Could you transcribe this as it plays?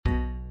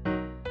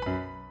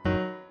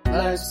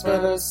Life's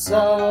but a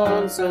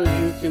song, so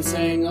you can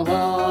sing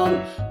along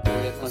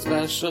with my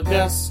special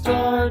guest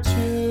star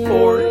two.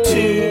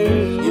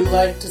 You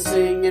like to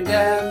sing and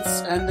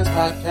dance, and this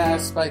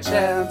podcast by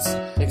chance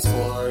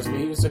explores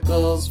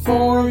musicals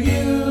for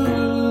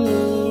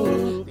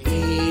you.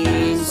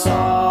 Theme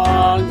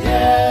song,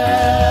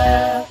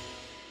 yeah.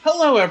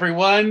 Hello,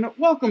 everyone.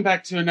 Welcome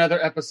back to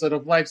another episode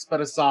of Life's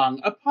But a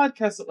Song, a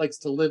podcast that likes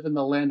to live in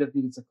the land of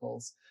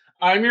musicals.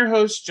 I'm your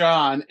host,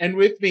 John, and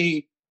with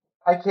me,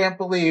 I can't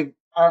believe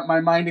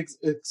my mind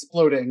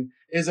exploding,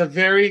 is a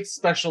very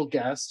special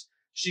guest.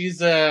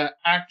 She's an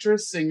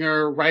actress,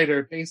 singer,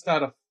 writer based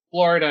out of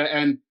Florida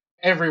and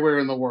everywhere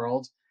in the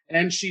world.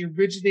 And she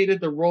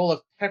originated the role of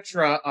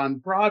Petra on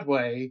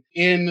Broadway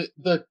in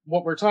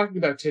what we're talking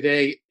about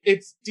today.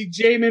 It's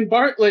Dee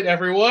Bartlett,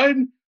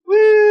 everyone.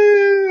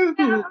 Woo!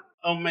 Yeah.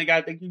 Oh my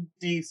God, thank you,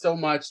 Dee, so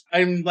much.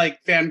 I'm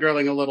like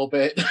fangirling a little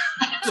bit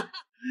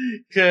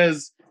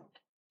because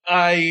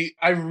I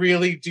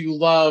really do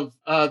love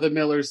The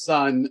Miller's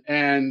Son,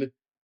 and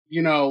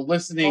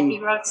listening. Well,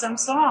 he wrote some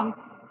song.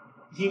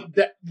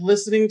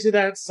 Listening to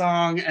that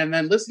song and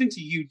then listening to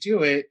you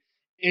do it,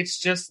 it's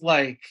just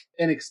like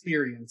an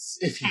experience,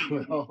 if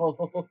you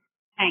will.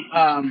 Thank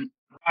you.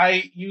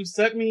 You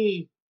sent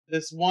me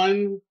this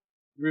one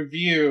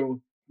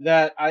review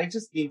that I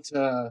just need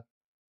to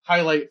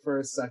highlight for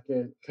a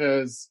second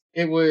because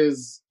it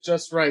was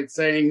just right,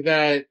 saying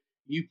that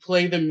you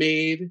play the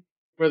maid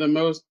for the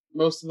most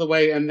of the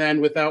way, and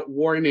then without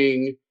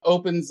warning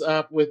opens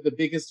up with the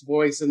biggest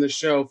voice in the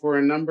show for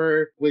a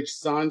number which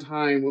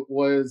Sondheim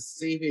was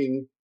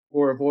saving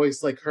for a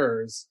voice like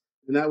hers,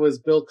 and that was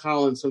Bill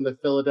Collins from the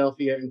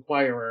Philadelphia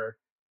Inquirer.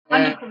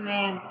 Wonderful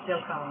man,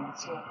 Bill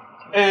Collins. Yeah.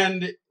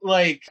 And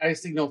I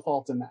see no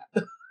fault in that.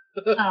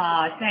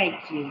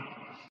 Thank you.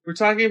 We're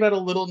talking about A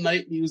Little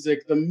Night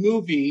Music, the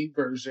movie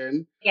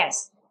version.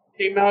 Yes.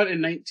 Came out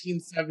in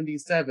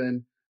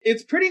 1977.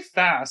 It's pretty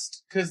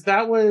fast, because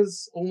that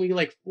was only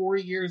 4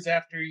 years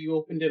after you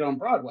opened it on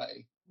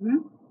Broadway.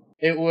 Mm-hmm.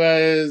 It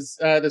was,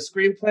 the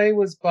screenplay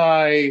was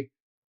by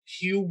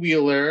Hugh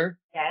Wheeler.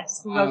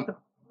 Yes, who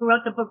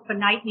wrote the book for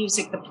Night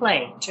Music, the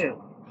play, too.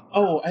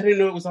 Oh, I didn't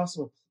know it was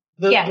also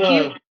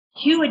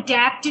Hugh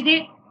adapted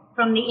it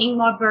from the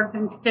Ingmar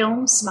Bergman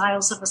film,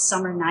 Smiles of a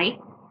Summer Night.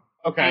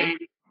 Okay.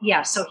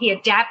 And, so he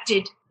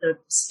adapted the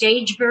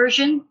stage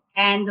version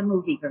and the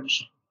movie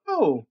version.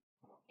 Oh.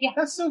 Yeah.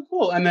 That's so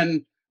cool. And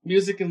then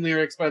music and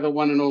lyrics by the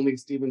one and only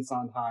Stephen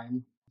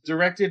Sondheim.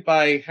 Directed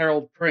by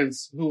Harold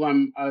Prince, who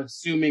I'm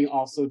assuming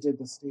also did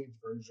the stage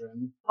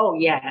version. Oh,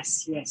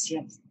 yes.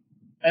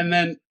 And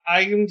then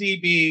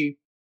IMDb,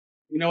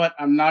 you know what?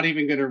 I'm not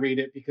even going to read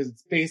it because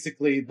it's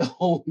basically the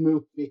whole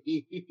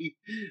movie.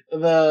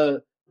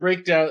 The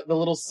breakdown, the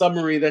little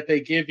summary that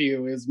they give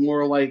you is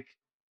more like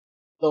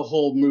the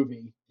whole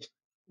movie.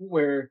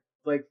 Where,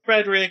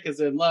 Frederick is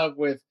in love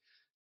with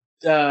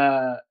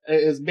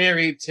is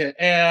married to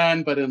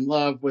Anne, but in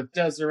love with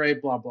Desiree,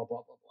 blah, blah, blah,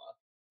 blah,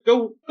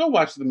 blah. Go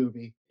watch the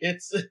movie.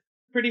 It's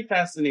pretty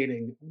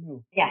fascinating.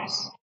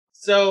 Yes.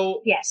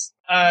 So, yes.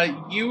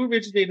 You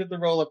originated the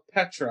role of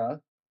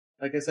Petra,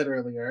 like I said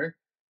earlier.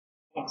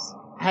 Yes.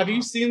 Have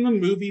you seen the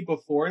movie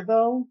before,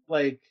 though?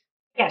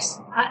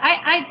 Yes.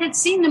 I had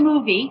seen the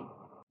movie.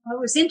 What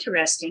was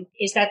interesting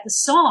is that the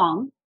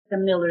song, The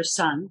Miller's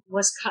Son,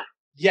 was cut.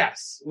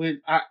 Yes.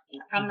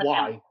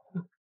 Why?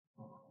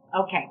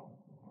 Okay.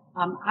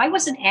 I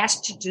wasn't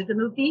asked to do the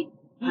movie.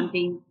 I'm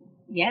being,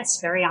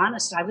 very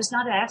honest. I was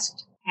not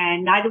asked.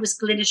 And neither was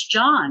Glynis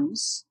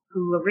Johns,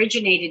 who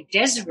originated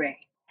Desiree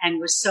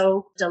and was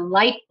so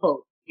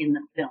delightful in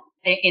the film,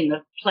 in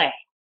the play.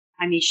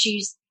 I mean,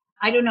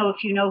 I don't know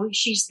if you know,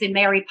 she's the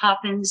Mary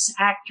Poppins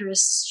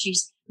actress.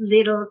 She's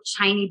little,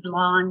 tiny,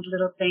 blonde,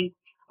 little thing.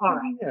 All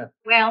right. Yeah.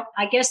 Well,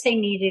 I guess they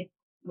needed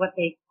what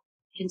they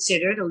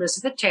considered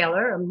Elizabeth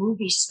Taylor, a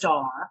movie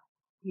star.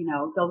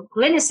 Though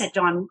Glynis had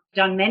done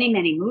many,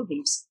 many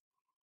movies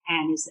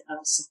and is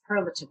a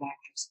superlative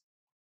actress.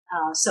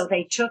 So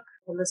they took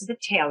Elizabeth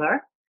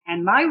Taylor,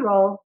 and my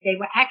role, they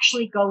were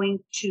actually going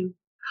to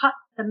cut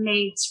the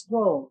maid's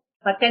role,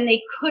 but then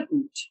they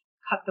couldn't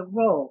cut the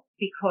role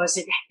because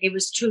it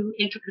was too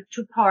intricate,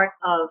 too part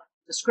of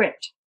the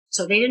script.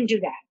 So they didn't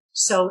do that.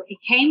 So it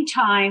came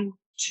time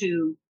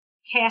to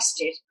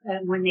cast it.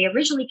 And when they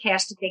originally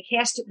cast it, they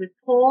cast it with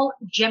Paul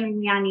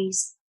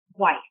Gemignani's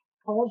wife.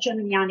 Paul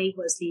Gemignani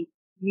was the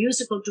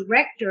musical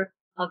director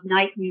of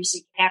Night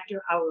Music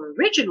after our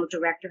original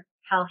director,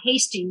 Hal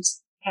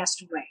Hastings,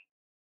 passed away.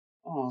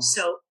 Oh.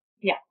 So,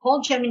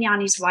 Paul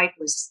Gemignani's wife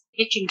was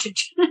itching to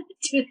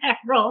do that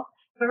role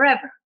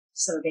forever.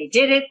 So they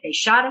did it, they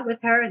shot it with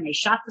her, and they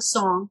shot the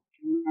song,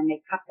 and then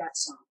they cut that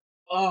song.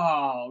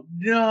 Oh,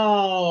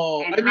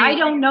 no. And I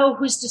don't know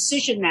whose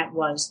decision that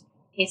was.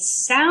 It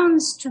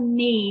sounds to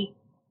me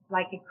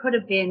like it could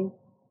have been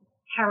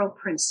Harold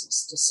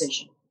Prince's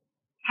decision.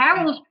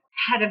 Harold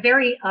had a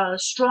very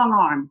strong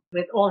arm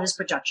with all his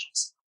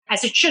productions,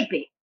 as it should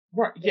be.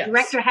 Right, yes. The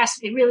director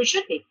it really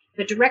should be.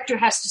 The director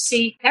has to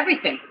see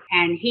everything.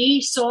 And he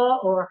saw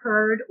or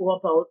heard or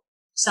both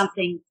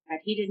something that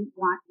he didn't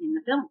want in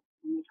the film.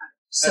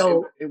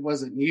 So it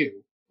wasn't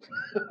you.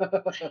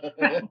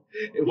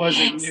 It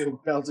wasn't you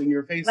belting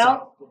your face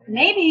off. Well,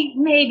 maybe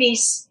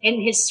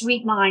in his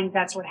sweet mind,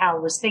 that's what Hal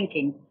was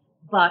thinking.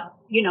 But,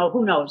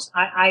 who knows?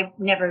 I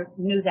never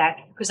knew that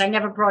because I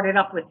never brought it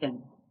up with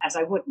him, as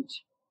I wouldn't.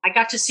 I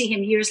got to see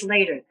him years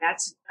later.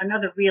 That's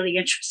another really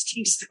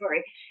interesting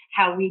story,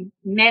 how we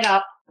met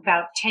up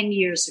about 10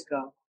 years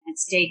ago and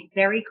stayed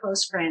very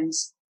close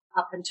friends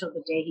up until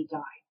the day he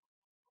died.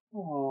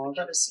 Oh,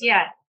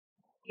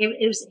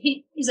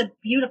 he's a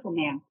beautiful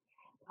man.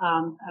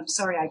 I'm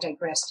sorry I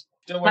digressed.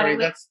 Don't worry,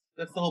 that's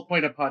the whole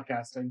point of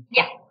podcasting.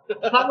 Yeah.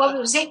 But what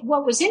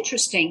was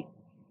interesting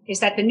is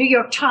that the New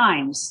York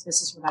Times,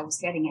 this is what I was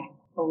getting at,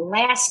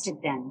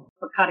 blasted them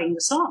for cutting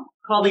the song,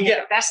 calling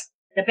it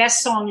the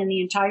best song in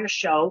the entire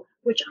show,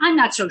 which I'm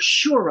not so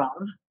sure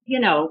of.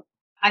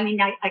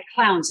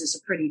 Clowns is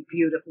a pretty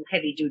beautiful,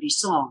 heavy-duty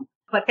song,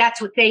 but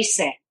that's what they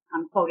said.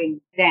 I'm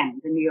quoting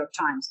them, the New York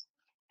Times.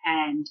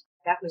 And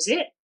that was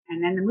it.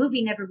 And then the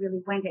movie never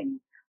really went anywhere.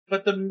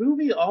 But the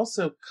movie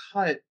also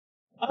cut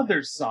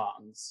other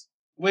songs,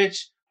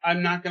 which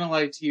I'm not going to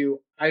lie to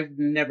you, I've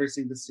never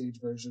seen the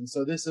stage version.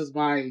 So this is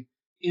my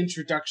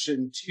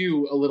introduction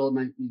to A Little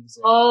Night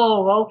Music.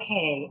 Oh,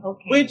 okay.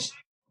 Which,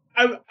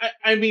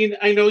 I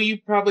know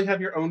you probably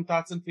have your own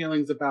thoughts and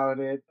feelings about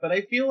it, but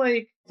I feel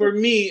like for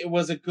me, it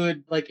was a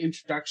good,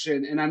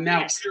 introduction. And I'm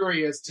now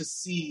curious to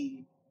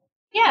see.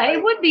 Yeah,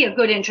 it would be a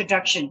good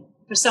introduction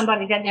for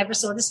somebody that never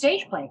saw the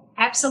stage play.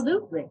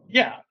 Absolutely.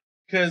 Yeah.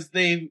 Because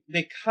they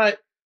cut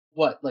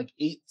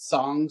 8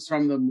 songs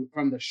from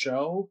the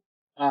show.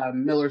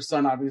 Miller's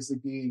Son obviously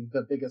being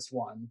the biggest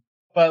one,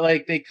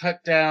 but they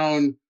cut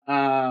down.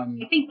 I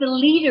think the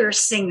leader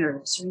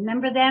singers.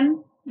 Remember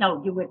them?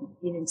 No, you wouldn't.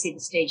 You didn't see the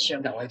stage show.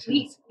 No, I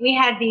didn't. We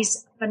had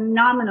these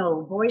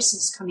phenomenal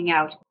voices coming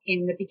out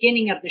in the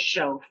beginning of the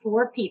show.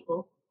 4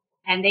 people,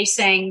 and they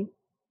sang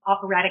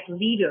operatic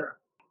leader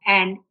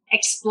and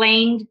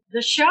explained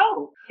the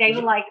show. They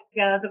were like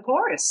the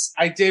chorus.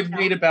 I did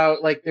read about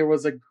there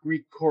was a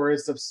Greek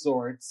chorus of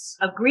sorts.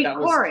 A Greek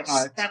chorus,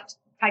 that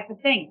type of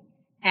thing.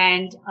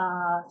 And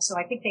so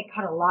I think they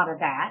cut a lot of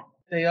that.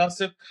 They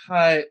also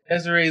cut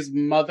Desiree's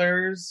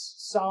mother's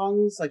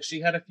songs.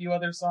 She had a few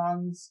other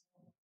songs.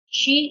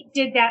 She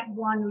did that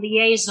one,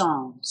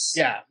 Liaisons.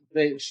 Yeah,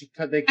 they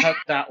cut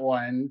that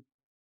one.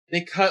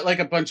 They cut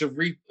a bunch of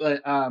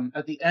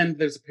at the end.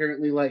 There's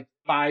apparently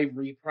 5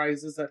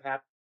 reprises that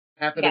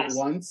happened at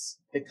once.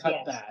 They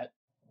cut that.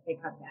 They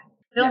cut that.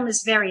 Film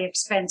is very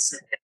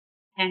expensive,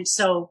 and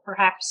so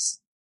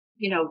perhaps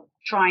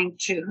trying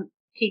to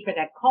keep it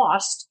at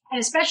cost, and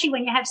especially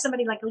when you have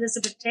somebody like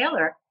Elizabeth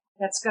Taylor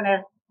that's going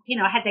to,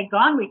 had they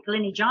gone with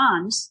Glennie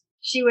Johns,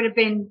 she would have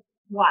been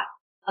what,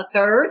 a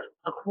third,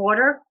 a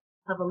quarter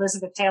of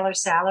Elizabeth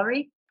Taylor's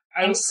salary,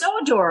 and so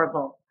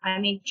adorable. I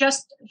mean,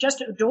 just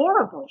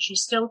adorable.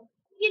 She's still,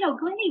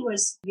 Glennie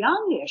was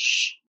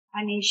youngish.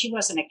 I mean, she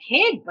wasn't a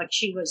kid, but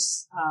she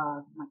was,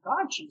 my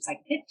God, she was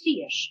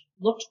 50-ish.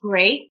 Looked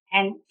great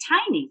and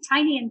tiny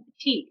and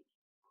petite.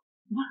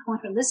 Wow,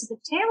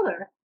 Elizabeth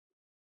Taylor.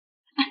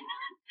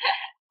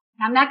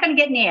 I'm not going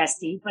to get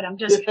nasty, but I'm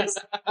just going to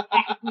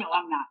no,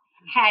 I'm not.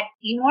 Had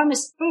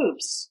enormous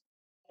boobs,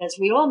 as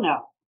we all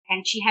know.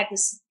 And she had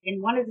this,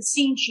 in one of the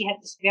scenes, she had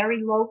this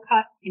very low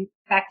cut, in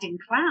fact, in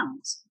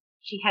Clowns,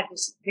 she had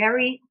this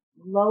very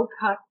low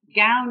cut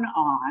gown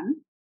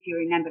on, if you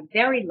remember,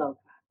 very low cut.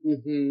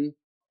 Mm-hmm.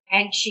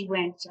 And she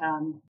went,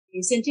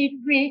 isn't it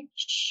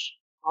rich?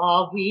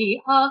 Are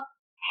we a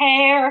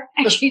pair?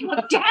 And she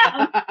looked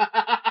down.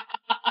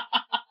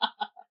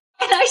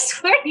 And I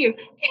swear to you,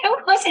 there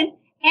wasn't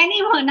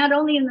anyone, not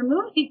only in the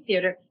movie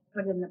theater,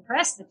 but in the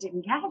press that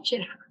didn't catch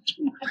it. How could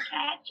you not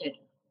catch it?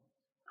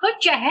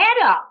 Put your head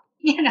up,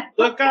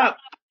 Look up.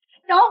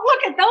 Don't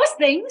look at those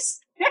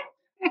things.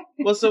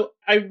 Well, so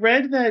I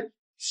read that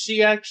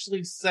she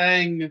actually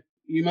sang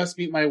You Must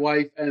Meet My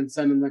Wife and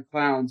Send in the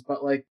Clowns, but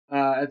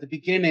at the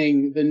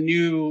beginning, the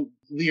new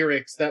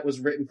lyrics that was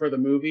written for the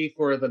movie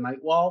for the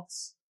Night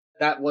Waltz,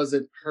 that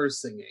wasn't her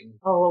singing.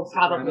 Oh,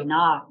 probably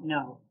not.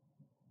 No.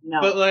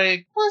 But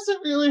was it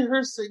really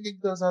her singing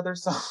those other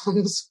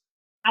songs?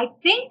 I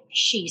think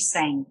she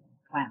sang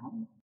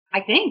Clown.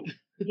 I think,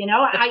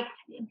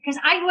 because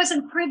I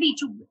wasn't privy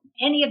to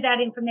any of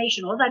that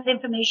information. All that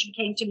information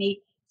came to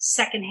me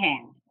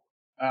secondhand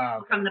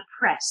from the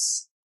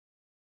press.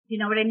 You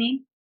know what I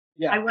mean?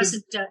 Yeah. I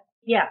wasn't,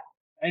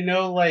 I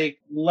know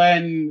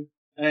Len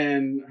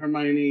and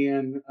Hermione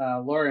and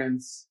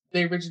Lawrence,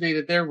 they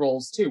originated their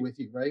roles too with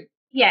you, right?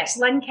 Yes,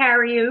 Len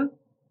Cariou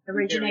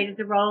originated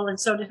the role, and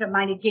so did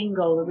Hermione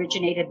Gingold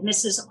originated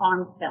Mrs.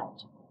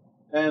 Armfeldt.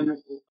 And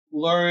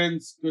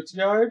Lawrence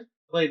Guittard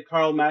played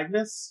Carl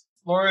Magnus.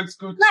 Lawrence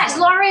Guittard. Yes,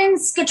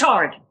 Lawrence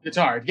Guittard.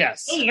 Guittard,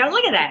 yes. There you go,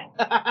 look at that.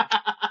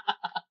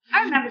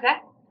 I remember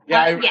that.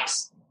 Yeah,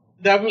 yes.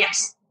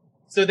 Yes.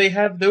 So they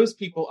have those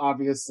people,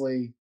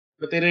 obviously,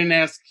 but they didn't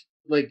ask,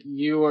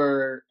 you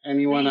or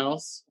anyone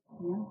else.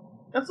 Yeah.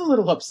 That's a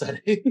little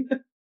upsetting.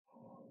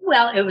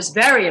 Well, it was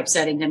very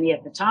upsetting to me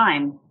at the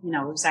time.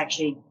 It was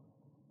actually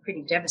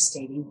pretty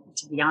devastating,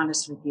 to be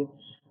honest with you.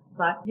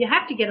 But you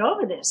have to get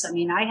over this. I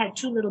mean, I had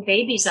 2 little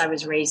babies I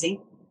was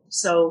raising.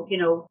 So,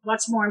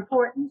 what's more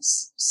important,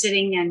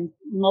 sitting and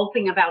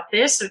moping about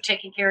this or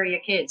taking care of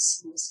your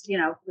kids?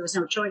 There was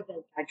no choice.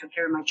 I took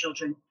care of my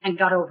children and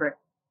got over it.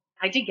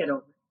 I did get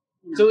over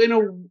it. So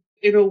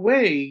in a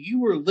way, you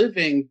were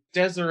living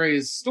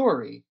Desiree's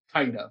story,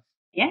 kind of.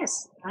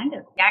 Yes, kind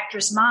of. The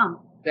actress mom.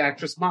 The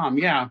actress mom,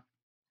 yeah.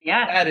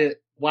 Yeah.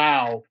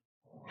 Wow.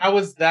 How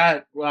was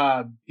that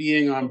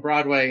being on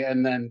Broadway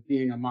and then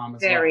being a mom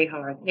as well? Very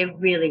hard. It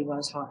really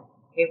was hard.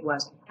 It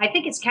was. I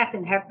think it's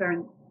Katharine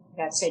Hepburn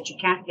that said you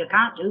can't do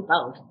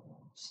both.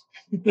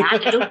 You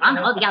have to do one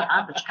or the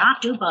other, but you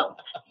can't do both.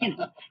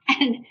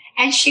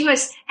 And she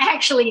was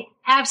actually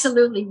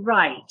absolutely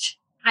right.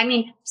 I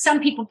mean, some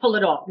people pull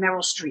it off.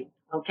 Meryl Streep,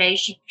 okay,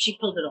 she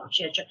pulled it off.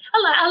 She had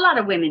a lot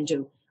of women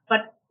do,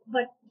 but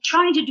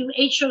trying to do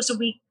 8 shows a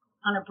week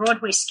on a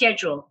Broadway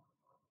schedule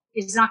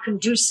is not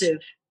conducive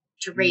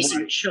to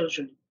raising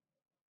children.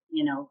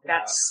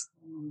 That's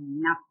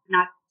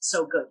not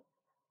so good.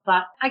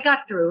 But I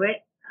got through it.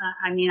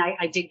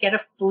 I did get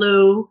a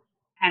flu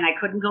and I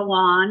couldn't go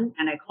on,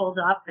 and I called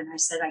up and I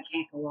said, I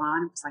can't go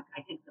on. It was like,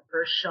 I think the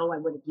first show I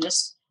would have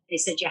missed. They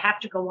said, you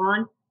have to go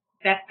on.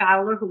 Beth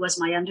Fowler, who was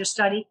my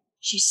understudy,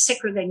 she's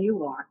sicker than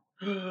you are.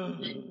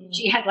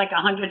 She had like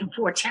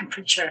 104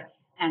 temperature,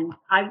 and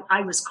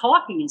I was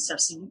coughing and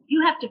stuff. So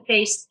you have to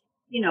face,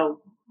 it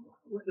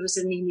was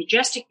in the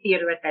Majestic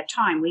Theater at that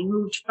time. We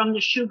moved from the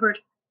Schubert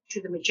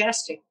to the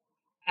Majestic,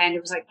 and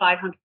it was like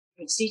 500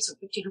 seats or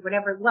 1,500,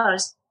 whatever it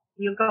was.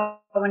 You're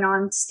going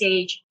on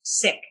stage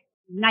sick.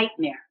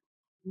 Nightmare.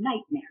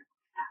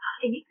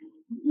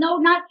 No,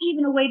 not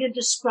even a way to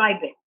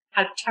describe it,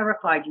 how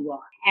terrified you are.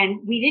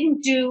 And we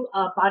didn't do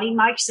body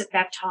mics at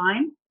that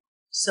time.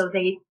 So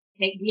we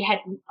had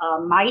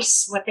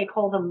mice, what they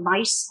call them,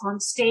 mice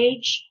on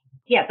stage.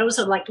 Yeah, those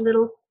are like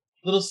little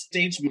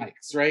stage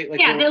mics, right? Like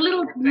they're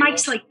little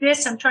mics like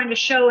this. I'm trying to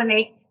show, and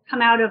they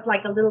come out of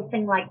like a little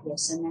thing like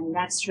this, and then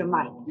that's your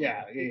mic.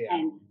 Yeah.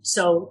 And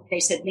so they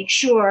said, make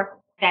sure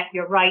that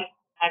you're right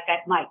at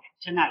that mic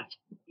tonight.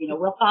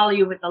 We'll follow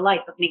you with the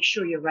light, but make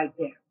sure you're right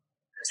there.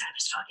 Because I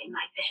was talking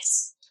like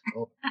this.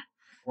 Oh,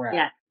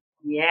 crap.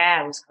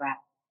 Yeah, it was crap.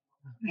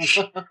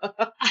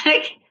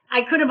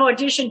 I could have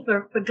auditioned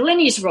for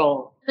Glinny's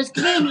role. Because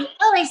Glinny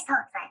always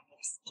talks like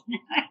this.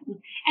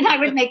 And I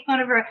would make fun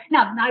of her.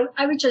 No,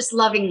 I would just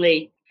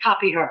lovingly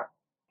copy her.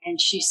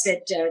 And she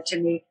said to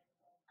me,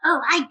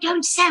 oh, I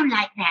don't sound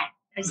like that.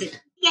 I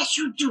said, yes,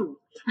 you do.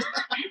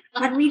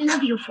 But we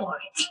love you for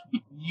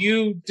it.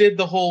 You did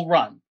the whole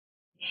run.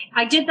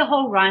 I did the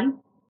whole run.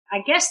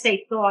 I guess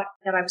they thought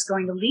that I was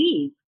going to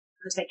leave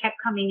because they kept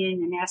coming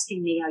in and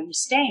asking me, are you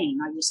staying?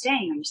 Are you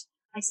staying?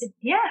 I said,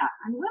 yeah.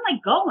 Where am I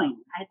going?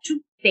 I had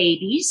 2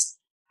 babies.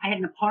 I had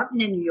an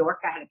apartment in New York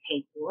I had to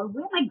pay for.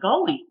 Where am I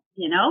going?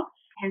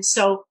 And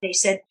so they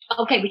said,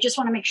 okay, we just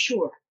want to make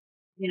sure,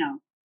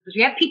 because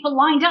we have people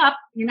lined up,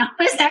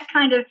 it's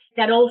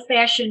that old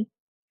fashioned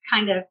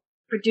kind of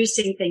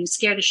producing thing,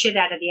 scare the shit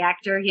out of the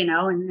actor,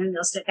 and then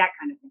they'll say that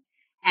kind of thing.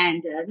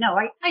 And no,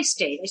 I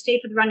stayed. I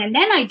stayed for the run. And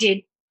then I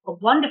did a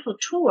wonderful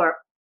tour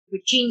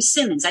with Gene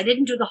Simmons. I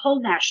didn't do the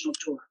whole national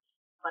tour,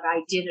 but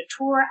I did a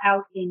tour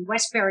out in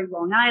Westbury,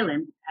 Long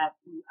Island at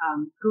the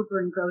Gruber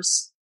and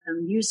Gross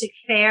Music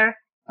Fair.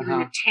 You're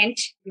in a tent.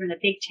 You're in a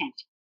big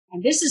tent.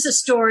 And this is a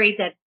story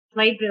that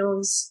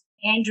Playbill's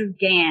Andrew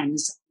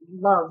Gans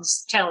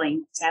loves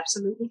telling. It's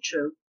absolutely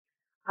true.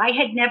 I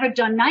had never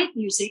done night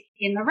music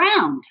in the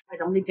Round.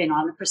 I'd only been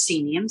on the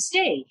proscenium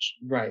stage.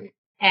 Right.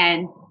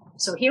 And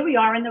so here we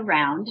are in the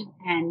Round,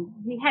 and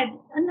we had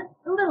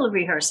a little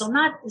rehearsal,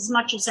 not as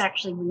much as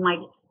actually we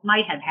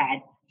might have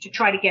had, to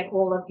try to get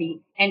all of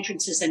the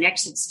entrances and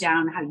exits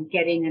down, how you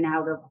get in and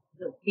out of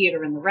the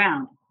theater in the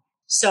Round.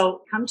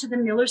 So come to the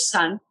Miller's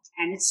Son,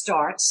 and it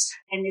starts,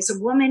 and there's a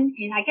woman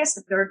in, I guess,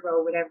 the 3rd row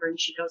or whatever, and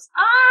she goes,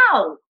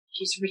 oh,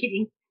 she's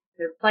reading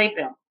the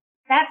playbill.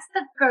 That's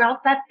the girl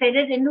that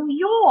fitted in New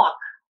York.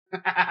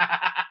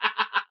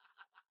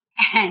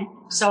 And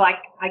so I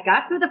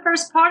got through the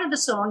first part of the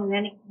song, and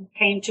then it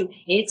came to,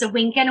 it's a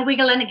wink and a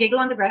wiggle and a giggle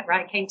on the ground,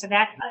 right? I came to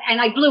that, and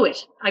I blew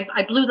it.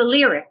 I blew the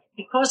lyric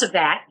because of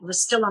that. It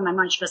was still on my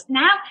mind. She goes,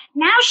 now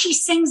she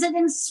sings it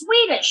in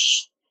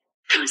Swedish.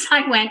 Because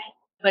I went,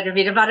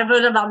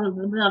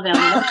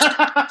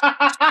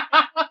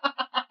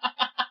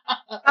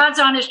 God's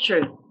honest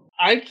truth.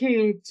 I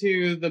came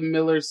to the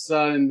Miller's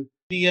Son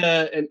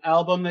via an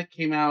album that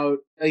came out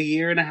a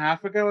year and a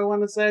half ago, I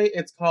want to say.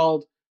 It's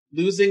called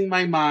Losing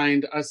My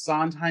Mind, a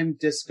Sondheim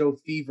Disco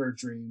Fever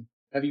Dream.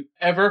 Have you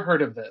ever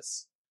heard of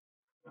this?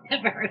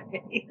 Never heard of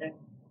it either.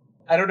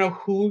 I don't know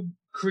who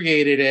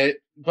created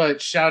it,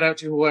 but shout out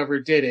to whoever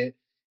did it.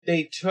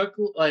 They took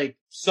like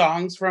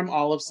songs from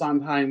all of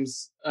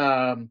Sondheim's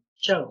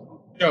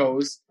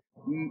shows.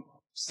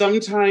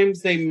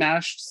 Sometimes they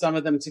mashed some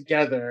of them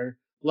together,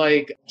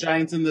 like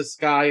Giants in the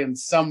Sky and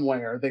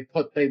Somewhere.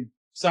 They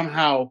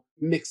somehow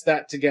mixed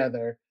that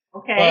together.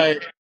 Okay.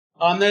 But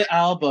on the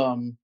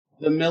album,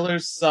 The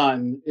Miller's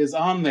Son is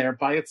on there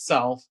by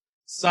itself,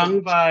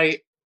 sung by,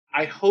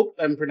 I hope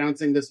I'm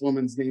pronouncing this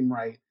woman's name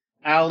right,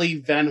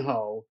 Ali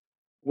Venho,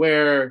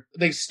 where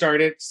they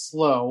start it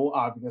slow,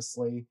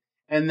 obviously,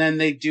 and then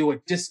they do a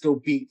disco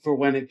beat for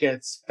when it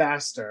gets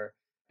faster.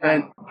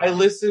 And I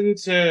listened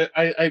to,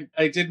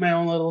 I did my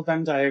own little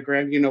Venn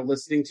diagram,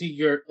 listening to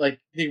your, like,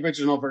 the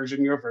original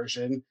version, your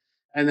version,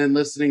 and then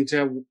listening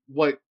to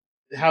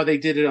how they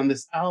did it on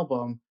this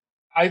album.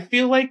 I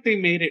feel like they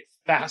made it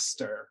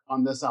faster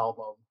on this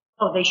album.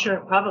 Oh, they sure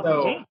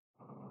probably did.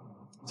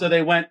 So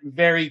they went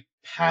very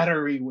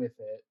pattery with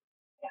it.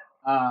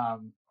 Yeah.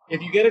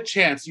 If you get a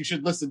chance, you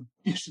should listen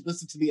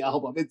to the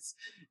album. It's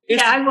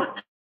yeah, I will.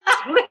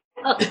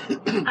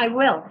 I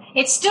will.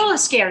 It's still a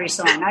scary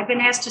song. I've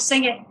been asked to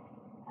sing it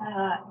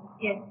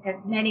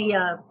at many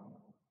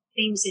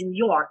things in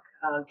York,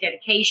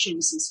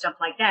 dedications and stuff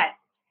like that.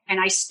 And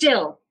I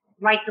still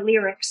write the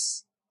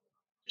lyrics,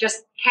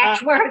 just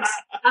catch words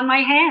on my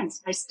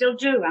hands. I still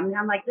do. I'm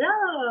like,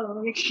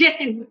 oh,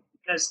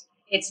 because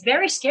it's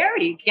very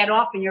scary. You get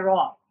off and you're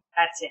off.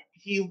 That's it.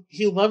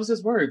 He loves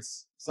his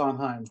words,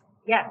 Sondheim.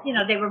 Yeah,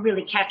 they were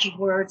really catchy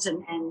words,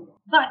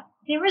 but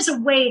there is a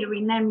way to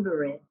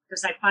remember it,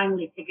 because I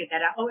finally figured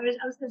that out. Oh,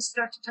 I was going to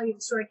start to tell you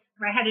the story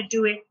where I had to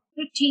do it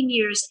 15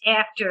 years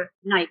after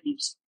Night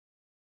Music.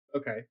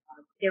 Okay.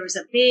 There was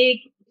a big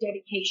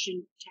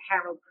dedication to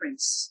Harold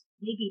Prince,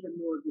 maybe even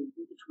more,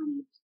 maybe 20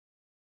 years.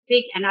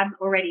 Big, and I'm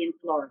already in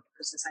Florida,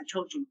 because as I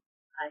told you,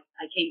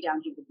 I came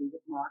down here to be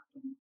with Mark,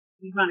 and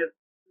we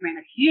ran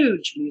a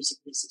huge music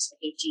business for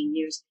 18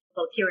 years,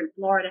 both here in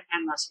Florida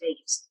and Las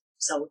Vegas.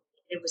 So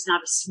it was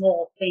not a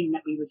small thing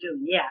that we were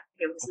doing. Yeah,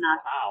 it was not.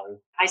 Wow.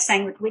 I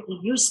sang with Whitney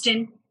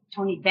Houston.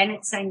 Tony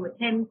Bennett sang with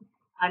him.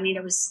 I mean,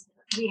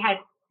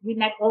 we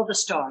met all the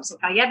stars.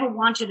 If I ever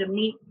wanted to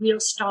meet real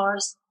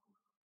stars,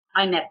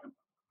 I met them,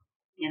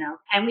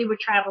 and we would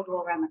travel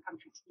all around the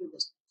country to do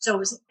this. So it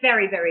was a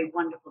very, very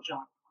wonderful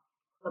job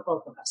for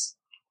both of us.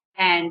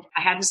 And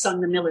I hadn't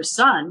sung The Miller's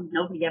Son.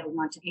 Nobody ever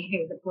wanted to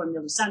hear the poor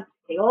Miller's Son.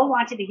 They all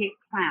wanted to hear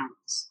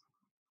Clowns.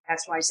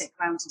 That's why I said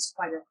Clowns is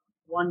quite a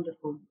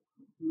wonderful,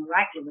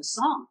 miraculous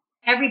song.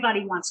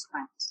 Everybody wants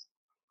Clowns.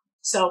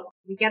 So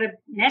we get a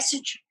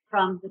message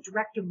from the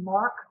director,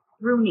 Mark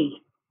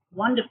Rooney.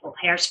 Wonderful.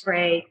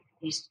 Hairspray.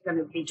 He's going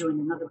to be doing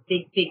another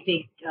big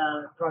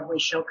Broadway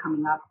show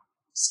coming up.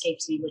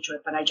 Escapes me which way,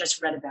 but I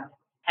just read about it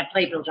at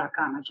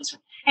playbill.com.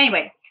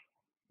 Anyway,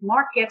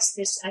 Mark gets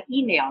this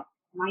email.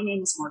 My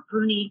name is Mark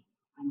Rooney.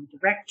 I'm a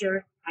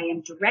director. I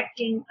am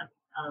directing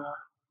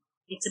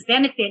it's a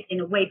benefit in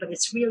a way, but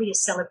it's really a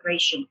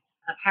celebration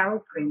of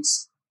Harold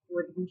Prince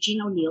for the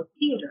Eugene O'Neill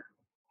Theater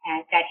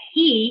that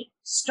he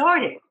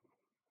started.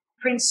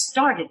 Prince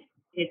started it.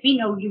 There'd be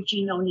no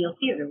Eugene O'Neill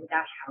Theater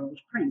without Harold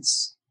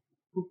Prince,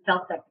 who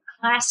felt that the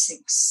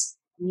classics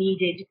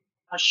needed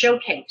a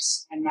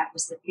showcase, and that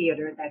was the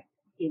theater that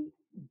he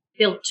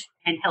built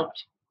and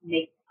helped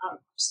make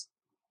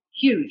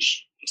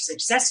huge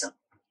success of.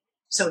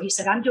 So he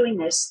said, I'm doing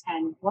this,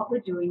 and what we're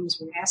doing is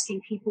we're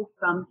asking people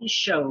from the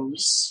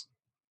shows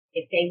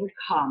if they would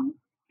come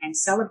and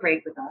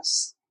celebrate with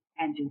us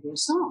and do their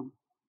song.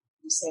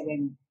 He said,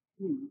 and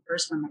the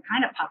first one that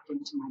kind of popped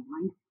into my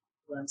mind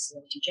was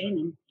T.J.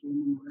 Ming doing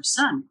The Miller's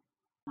Son.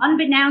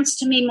 Unbeknownst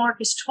to me, Mark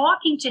is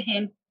talking to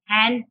him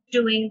and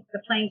doing the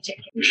plane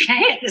ticket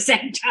at the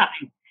same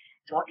time.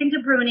 Talking to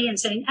Bruni and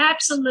saying,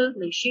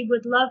 absolutely, she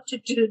would love to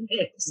do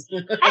this.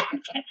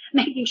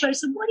 Making sure. I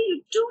said, what are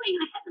you doing?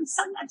 I haven't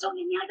sung that song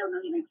in me. I don't know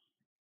anything.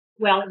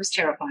 Well, it was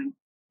terrifying.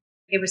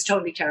 It was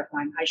totally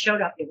terrifying. I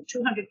showed up. There were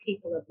 200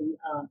 people of the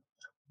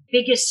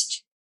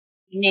biggest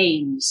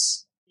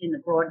names in the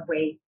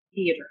Broadway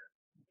theater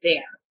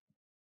there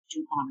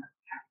to honor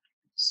Harold.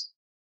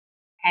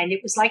 And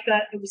it was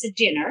it was a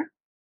dinner,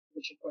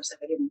 which of course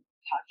I didn't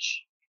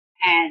touch.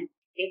 And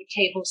there were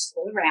tables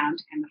all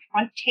around, and the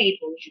front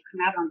table, as you come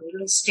out on the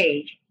little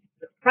stage,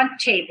 the front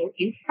table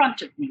in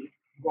front of me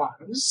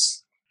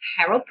was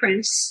Harold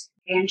Prince,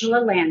 Angela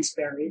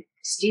Lansbury,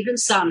 Stephen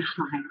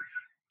Sondheim,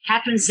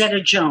 Catherine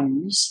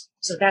Zeta-Jones.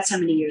 So that's how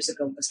many years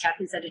ago it was.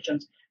 Catherine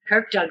Zeta-Jones,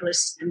 Kirk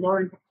Douglas, and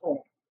Lauren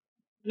Bacall.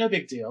 No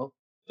big deal.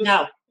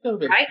 No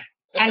big right?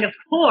 deal. And of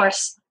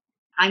course,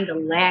 I'm the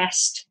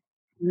last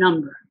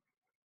number.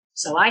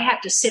 So I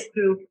have to sit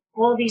through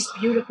all these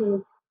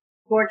beautiful,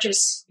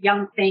 gorgeous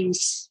young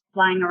things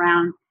flying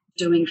around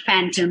doing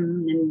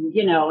Phantom and,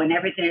 and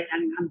everything.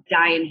 And I'm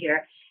dying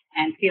here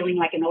and feeling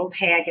like an old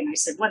hag. And I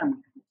said, what am I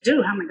going to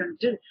do? How am I going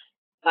to do?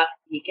 But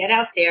you get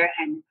out there,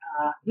 and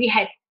we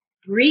had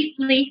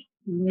briefly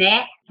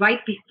met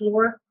right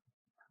before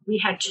we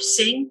had to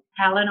sing,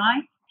 Hal and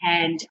I.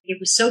 And it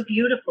was so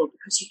beautiful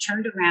because he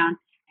turned around,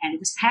 and it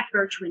was Pat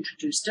Birch who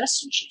introduced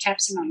us. And she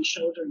taps him on the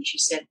shoulder and she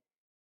said,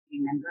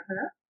 remember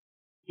her?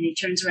 And he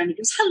turns around and he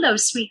goes, hello,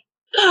 sweet.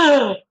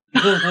 Oh.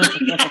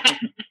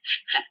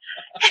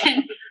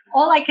 And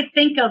all I could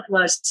think of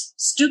was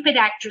stupid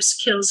actress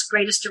kills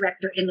greatest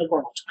director in the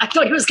world. I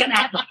thought he was going to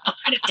have a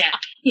heart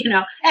attack.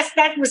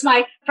 That was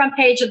my front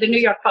page of the New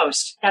York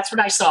Post. That's what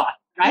I saw,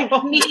 right?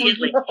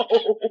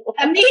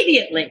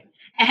 Immediately.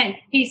 And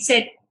he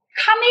said,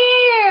 come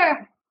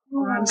here.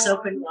 arms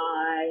open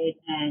wide.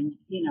 And,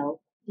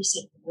 he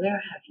said,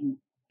 where have you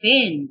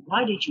been?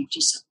 Why did you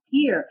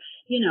disappear?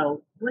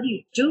 What are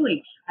you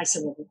doing? I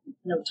said, well,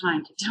 no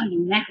time to tell you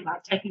now.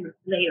 I'll tell you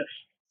later.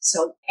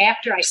 So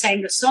after I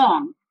sang the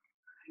song,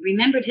 I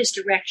remembered his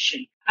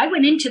direction. I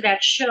went into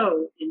that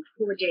show in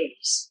 4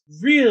 days.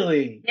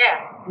 Really?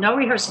 Yeah, no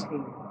rehearsal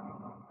period.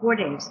 4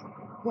 days.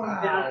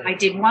 Wow. I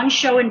did one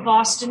show in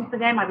Boston for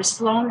them. I was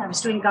flown. I was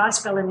doing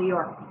Godspell in New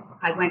York.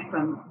 I went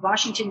from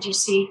Washington,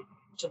 D.C.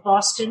 to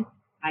Boston.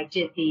 I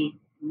did the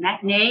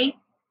matinee,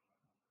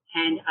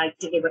 and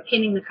they were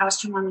pinning the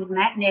costume on the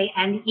matinee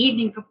and the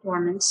evening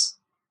performance.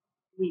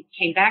 We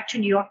came back to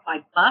New York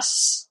by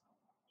bus.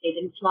 They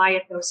didn't fly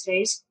it those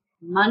days.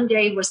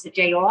 Monday was the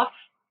day off.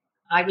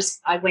 I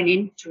went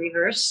in to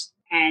rehearse,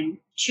 and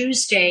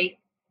Tuesday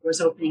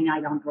was opening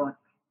night on Broadway.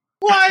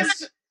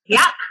 What?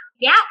 Yeah.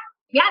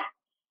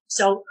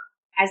 So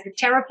as the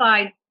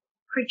terrified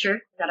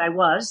creature that I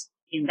was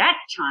in that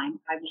time,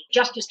 I was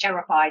just as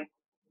terrified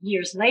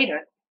years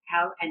later.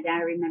 And I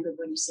remember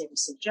when he said,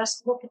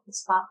 just look at the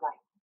spotlight.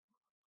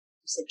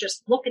 He said,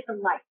 just look at the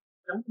light.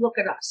 Don't look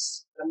at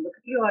us. Don't look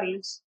at the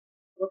audience.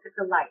 Look at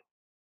the light.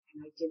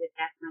 And I did it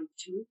that night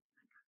too.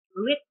 I got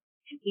through it,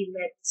 and he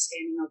led the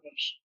standing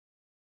ovation.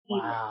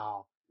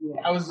 Wow.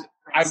 Yeah.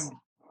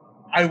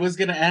 I was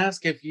gonna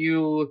ask if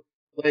you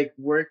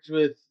worked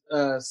with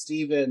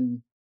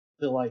Stephen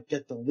to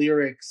get the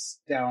lyrics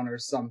down or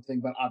something,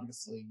 but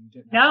obviously you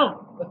didn't.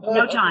 No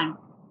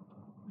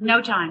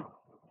time.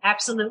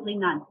 Absolutely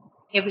none.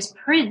 It was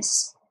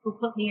Prince who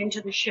put me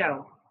into the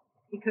show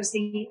because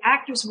the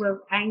actors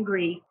were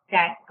angry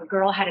that a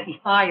girl had to be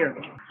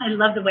fired. I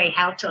love the way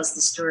Hal tells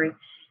the story.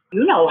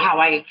 You know how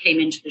I came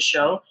into the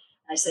show.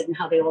 I said, and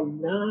how they all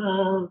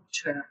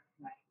loved her,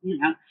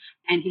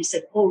 And he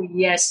said, oh,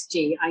 yes,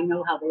 Dee, I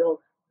know how they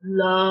all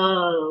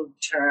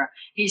loved her.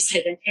 He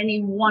said, and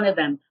any one of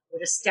them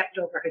would have stepped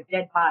over her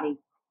dead body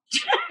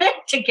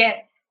to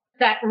get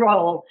that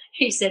role.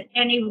 He said,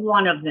 any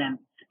one of them,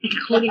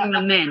 including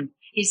the men.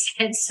 He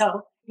said,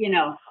 so,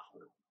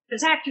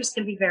 because actors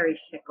can be very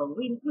fickle.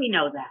 We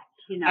know that.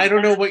 I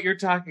don't know what you're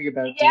talking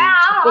about. Yeah,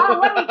 what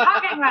are we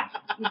talking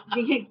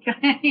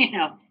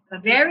about?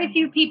 But very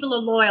few people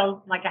are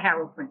loyal like a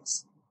Harold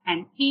Prince.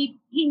 And he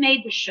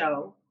made the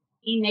show.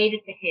 He made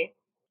it the hit.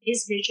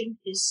 His vision,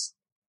 his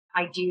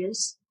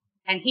ideas.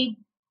 And he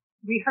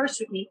rehearsed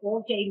with me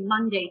all day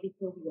Monday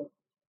before we opened.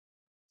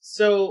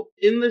 So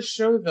in the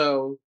show,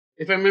 though,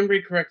 if I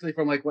remember correctly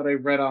from what I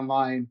read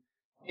online,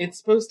 it's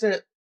supposed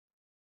to,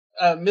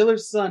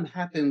 Miller's Son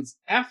happens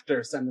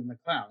after Send in the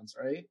Clowns,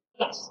 right?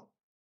 Yes.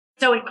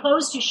 So it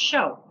closed his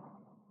show.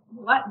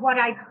 What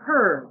I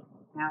heard,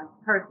 now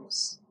I've heard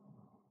this,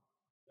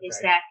 is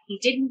that he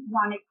didn't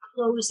want it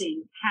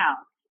closing how?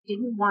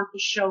 Didn't want the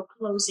show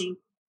closing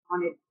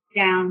on a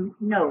down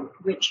note,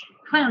 which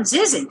Clowns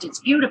isn't. It's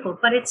beautiful,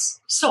 but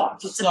it's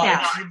soft. It's a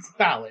ballad. It's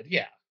ballad,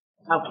 yeah.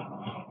 Okay.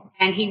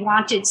 And he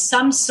wanted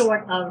some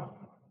sort of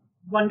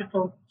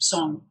wonderful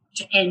song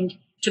to end,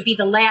 to be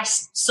the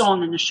last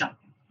song in the show.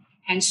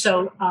 And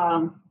so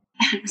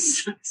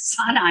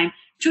Sondheim,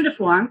 true to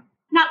form,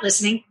 not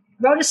listening,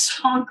 wrote a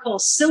song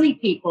called Silly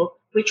People,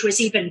 which was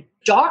even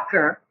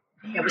darker.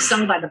 It was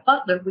sung by the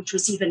Butler, which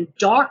was even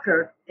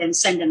darker than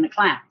Send in the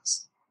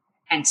Clowns.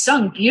 And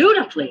sung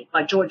beautifully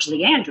by George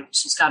Lee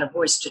Andrews, who's got a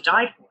voice to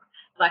die for.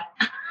 But,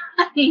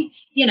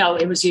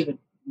 it was even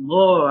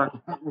more.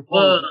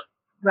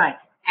 Right.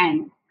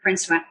 And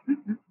Prince went,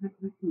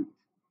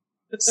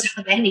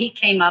 So then he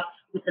came up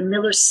with The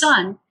Miller's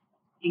Son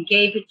and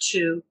gave it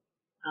to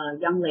a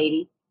young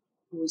lady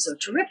who was a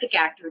terrific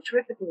actor, a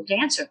terrific little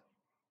dancer.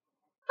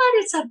 But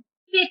it's a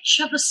bitch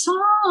of a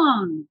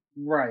song.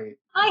 Right.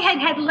 I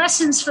had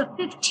lessons for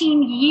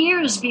 15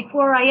 years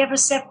before I ever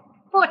set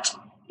foot.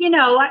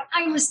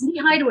 I was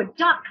knee-high to a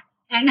duck,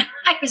 and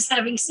I was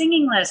having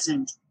singing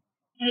lessons.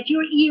 And if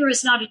your ear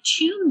is not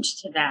attuned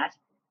to that,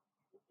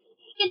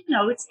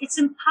 it's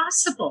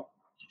impossible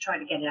to try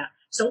to get it out.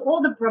 So all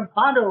the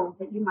bravado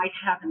that you might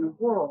have in the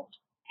world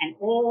and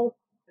all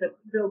the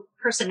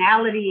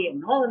personality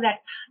and all of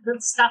that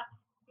little stuff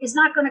is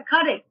not going to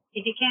cut it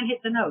if you can't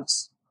hit the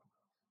notes.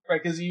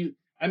 Right, because you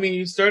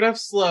start off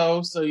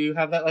slow, so you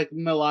have that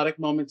melodic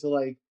moment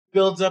to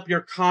build up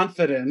your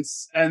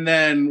confidence, and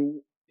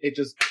then it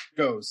just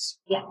goes.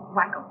 Yeah,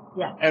 wacko.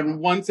 Yeah.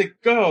 And once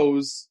it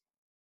goes,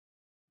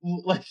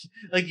 like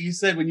you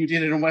said when you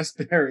did it in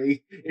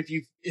Westbury, if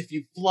you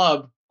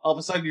flub, all of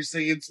a sudden you're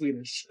singing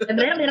Swedish. That's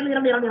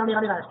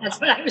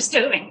what I was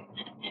doing,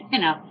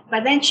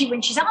 But then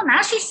when she said, "Oh,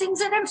 now she sings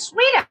it in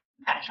Swedish."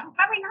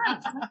 Very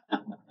nice.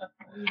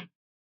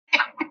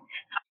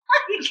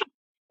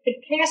 The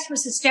cast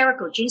was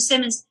hysterical. Gene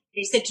Simmons,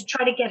 they said to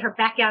try to get her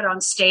back out on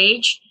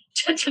stage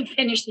to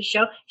finish the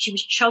show. She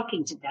was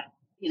choking to death.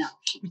 She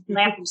was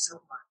laughing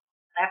so hard.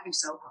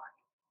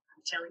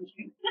 I'm telling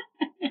you.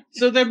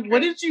 So then,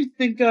 what did you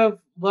think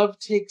of Love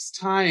Takes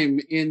Time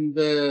in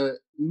the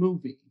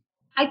movie?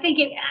 I think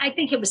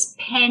it was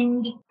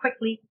penned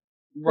quickly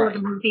for the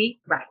movie.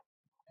 Right.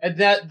 And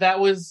that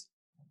was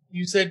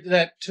You said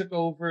that took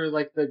over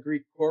like the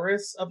Greek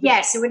chorus of the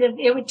Yes,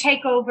 it would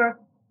take over.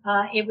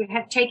 It would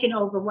have taken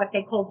over what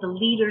they called the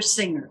leader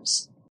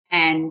singers,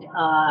 and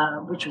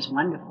which was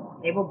wonderful.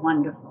 They were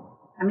wonderful.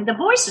 I mean, the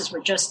voices were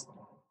just,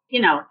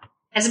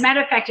 As a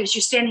matter of fact, as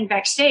you're standing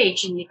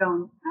backstage and you're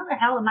going, how the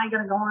hell am I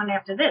going to go on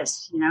after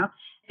this?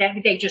 That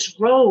they just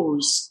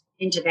rose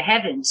into the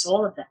heavens.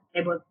 All of them.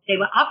 They were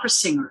opera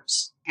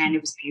singers, and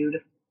it was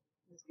beautiful.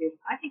 It was beautiful.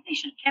 I think they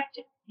should have kept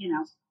it.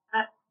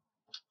 But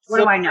what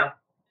do I know?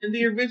 In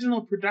the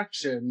original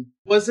production,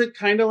 was it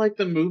kind of like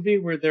the movie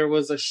where there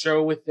was a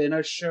show within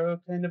a show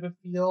kind of a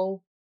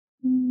feel?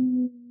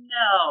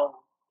 No.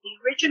 The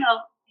original,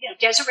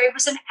 Desiree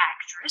was an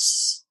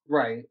actress.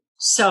 Right.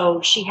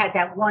 So she had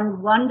that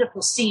one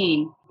wonderful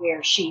scene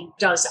where she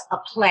does a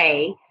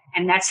play,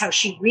 and that's how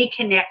she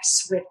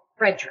reconnects with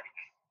Frederick.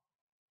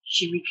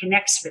 She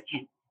reconnects with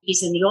him.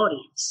 He's in the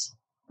audience.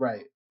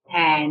 Right.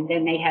 And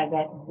then they had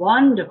that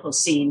wonderful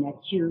scene that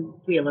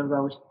Hugh Wheeler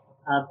wrote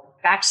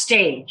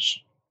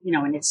backstage.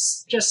 And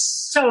it's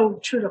just so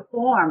true to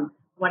form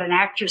what an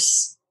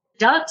actress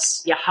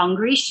does. You're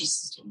hungry.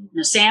 She's eating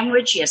a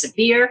sandwich. She has a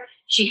beer.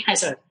 She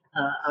has a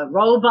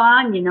robe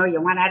on. You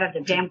want out of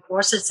the damn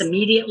corsets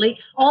immediately.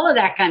 All of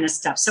that kind of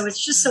stuff. So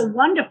it's just so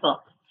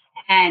wonderful.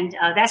 And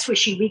that's where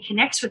she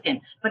reconnects with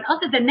him. But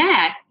other than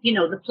that,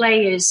 the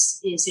play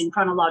is in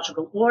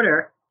chronological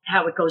order,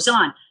 how it goes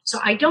on. So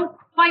I don't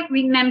quite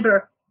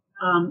remember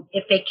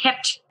if they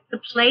kept the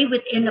play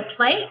within the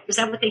play. Is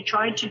that what they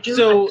tried to do?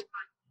 So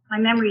my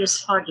memory is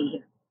foggy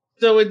here.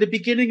 So in the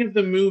beginning of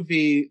the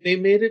movie, they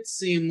made it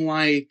seem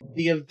like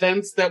the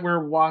events that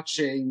we're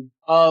watching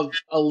of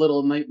A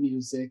Little Night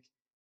Music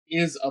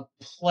is a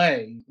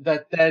play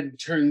that then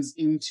turns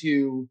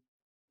into,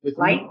 with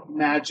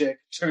magic,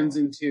 turns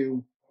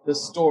into the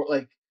story.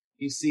 Like,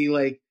 you see,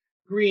 like,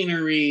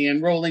 greenery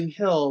and rolling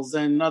hills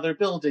and other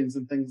buildings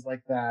and things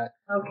like that.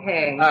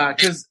 Okay.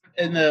 Because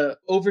in the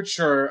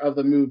overture of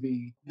the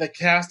movie, the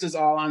cast is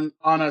all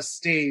on a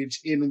stage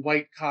in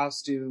white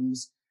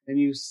costumes, and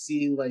you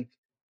see, like,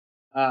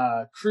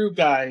 crew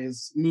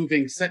guys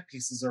moving set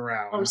pieces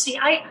around. Oh, see,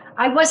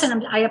 I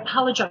wasn't, I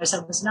apologize. I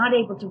was not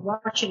able to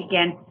watch it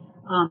again.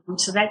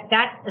 So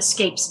that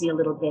escapes me a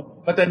little bit.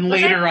 But then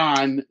later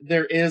on,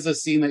 there is a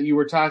scene that you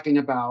were talking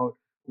about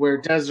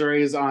where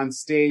Desiree is on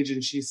stage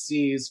and she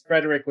sees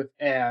Frederick with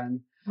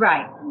Anne.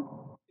 Right.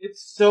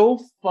 It's so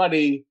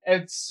funny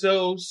and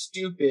so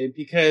stupid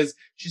because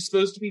she's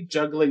supposed to be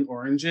juggling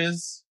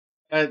oranges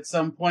at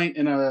some point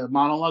in a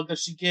monologue that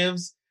she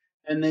gives,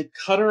 and they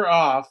cut her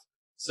off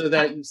so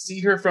that you see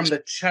her from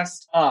the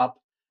chest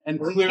up, and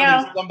clearly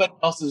somebody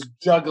else is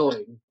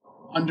juggling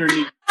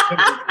underneath.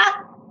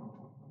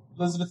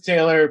 Elizabeth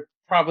Taylor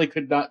probably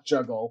could not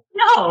juggle.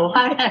 No,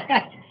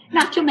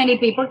 not too many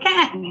people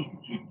can.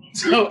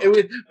 So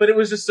it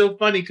was just so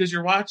funny because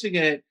you're watching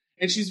it,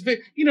 and she's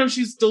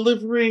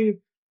delivering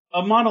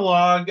a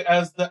monologue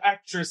as the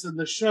actress in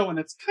the show, and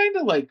it's kind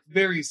of like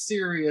very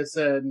serious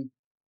and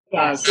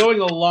going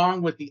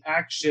along with the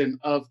action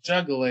of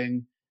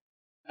juggling.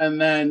 And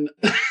then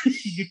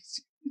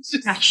just,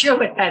 not sure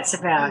what that's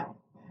about.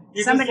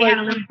 Somebody had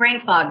a little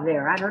brain fog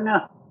there. I don't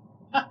know.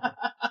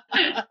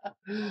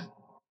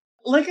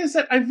 Like I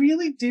said, I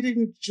really did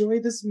enjoy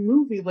this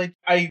movie. Like,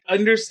 I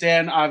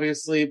understand,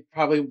 obviously,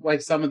 probably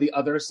like some of the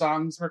other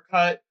songs were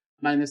cut,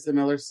 minus The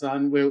Miller's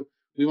Son.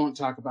 We won't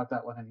talk about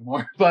that one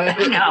anymore. But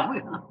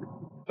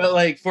no. But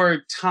like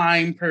for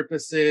time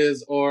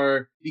purposes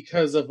or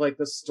because of like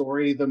the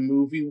story the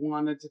movie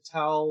wanted to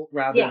tell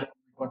rather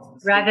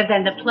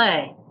than the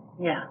play.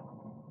 Yeah.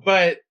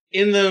 But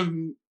in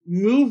the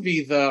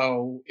movie,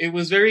 though, it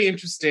was very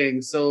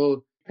interesting.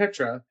 So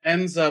Petra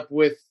ends up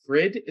with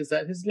Frid. Is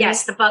that his name?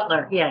 Yes, the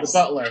butler. Yes. The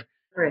butler.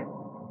 Frid.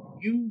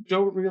 You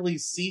don't really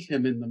see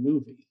him in the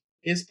movie.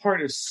 His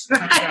part is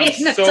right.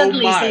 so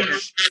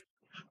much.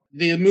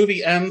 The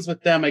movie ends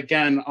with them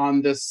again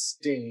on this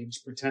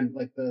stage, pretend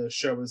like the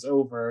show is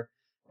over.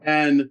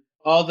 And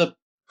all the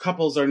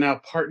couples are now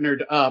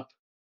partnered up.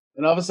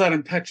 And all of a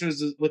sudden,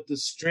 Petra's with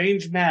this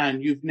strange man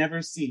you've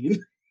never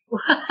seen.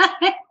 What?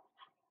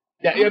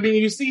 Yeah, I mean,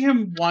 you see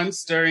him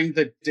once during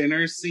the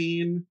dinner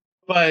scene,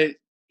 but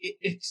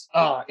it's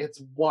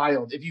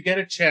wild. If you get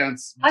a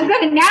chance,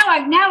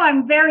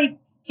 I'm very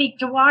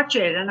peaked to watch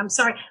it, and I'm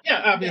sorry.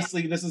 Yeah,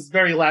 obviously, this is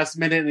very last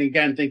minute, and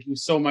again, thank you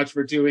so much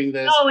for doing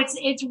this. Oh,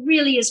 it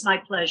really is my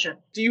pleasure.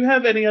 Do you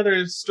have any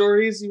other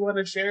stories you want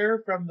to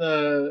share from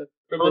the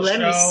show? Let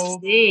me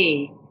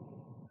see.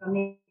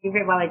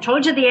 Well, I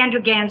told you the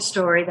Andrew Gans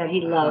story that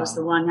he loves,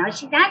 the one. I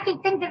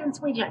could think that in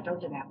Sweden. I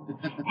told you that one.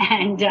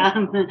 And,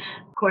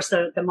 of course,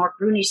 the Mark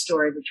Rooney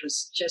story, which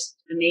was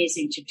just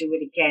amazing to do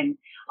it again.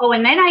 Oh,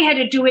 and then I had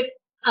to do it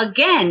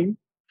again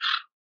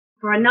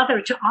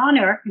to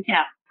honor.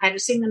 Yeah, I had to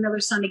sing The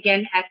Miller's Son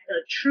again at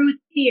the True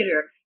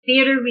Theater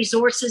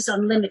Resources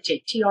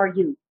Unlimited,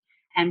 TRU.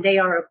 And they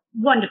are a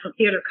wonderful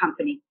theater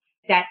company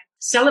that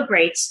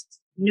celebrates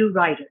new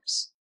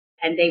writers.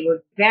 And they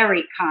were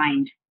very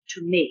kind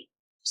to me.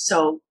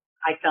 So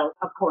I felt,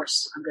 of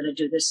course, I'm going to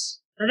do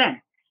this for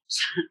them.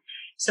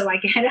 So I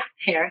get up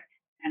there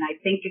And I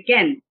think,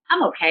 again,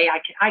 I'm okay.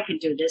 I can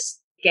do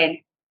this.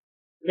 Again,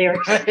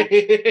 lyrics.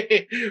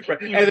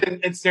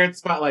 Right. And stare at the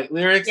spotlight.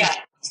 Lyrics. Yeah.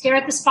 Stare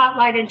at the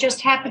spotlight and just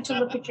happen to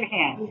look at your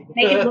hand.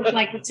 Make it look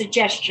like it's a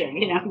gesture,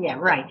 Yeah,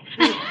 right.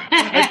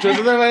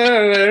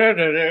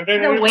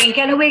 A wink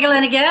and a wiggle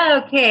and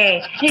again.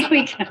 Okay, here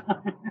we go.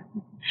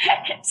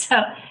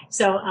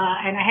 So,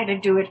 and I had to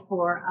do it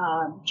for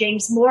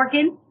James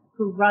Morgan,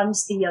 who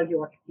runs the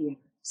York Theater.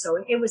 So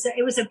it was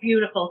a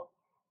beautiful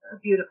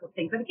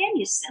thing. But again,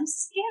 I'm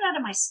scared out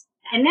of my.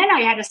 And then I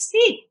had to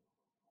speak.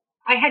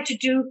 I had to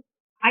do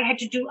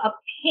a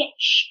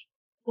pitch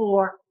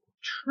for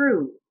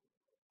True,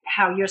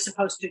 how you're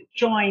supposed to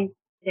join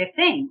their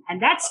thing.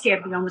 And that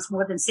scared me almost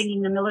more than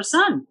singing the Miller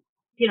Son.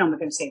 Am I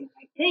going to say the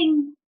right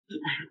thing?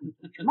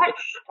 Too much,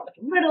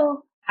 too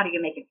little. How do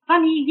you make it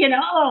funny?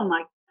 Oh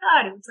my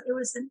God, it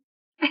was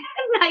a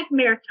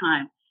nightmare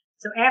time.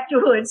 So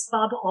afterwards,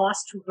 Bob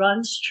Aust, who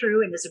runs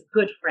True and is a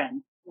good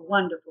friend, a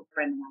wonderful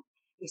friend of mine,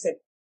 he said,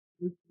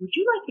 would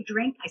you like a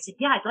drink? I said,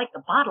 yeah, I'd like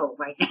the bottle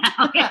right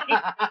now.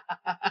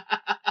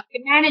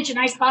 You manage a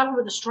nice bottle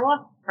with a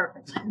straw?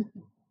 Perfect.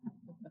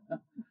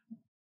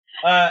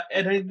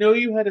 And I know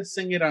you had to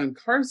sing it on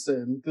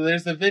Carson.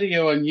 There's a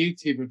video on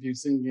YouTube of you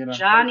singing it on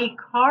Johnny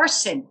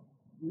Carson.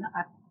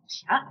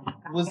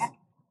 Was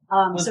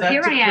so that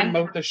here to I am.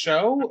 promote the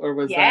show, or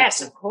was Yes,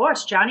 that? of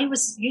course. Johnny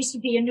used to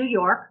be in New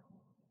York.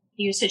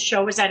 His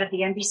show was out at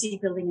the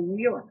NBC building in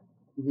New York.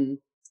 Mm-hmm.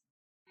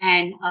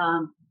 And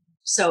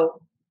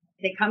so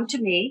they come to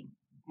me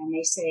and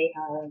they say,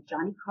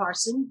 Johnny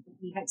Carson,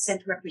 he had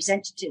sent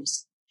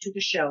representatives to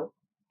the show,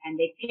 and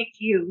they picked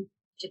you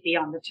to be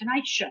on the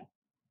Tonight Show.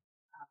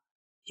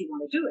 Do you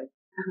want to do it?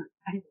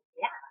 I said,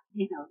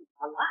 yeah,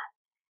 a lot.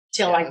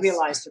 Till I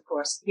realized, of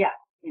course,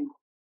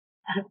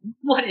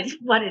 what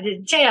it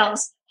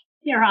entails.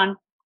 You're on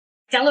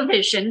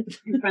television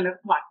in front of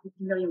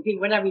 50 million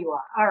people, whatever you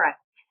are. All right.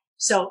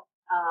 So,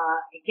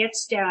 it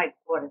gets down. I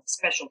bought a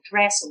special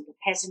dress, a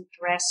peasant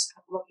dress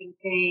looking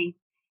thing,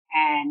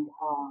 and,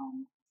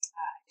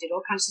 did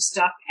all kinds of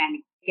stuff.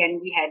 And again,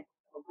 we had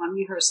one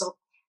rehearsal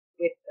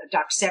with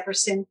Doc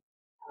Severson,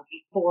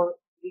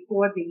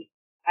 before the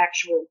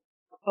actual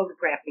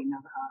photographing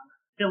of,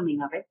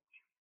 filming of it.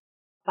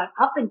 But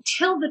up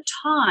until the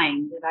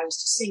time that I was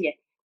to sing it,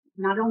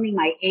 not only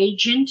my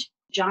agent,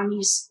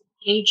 Johnny's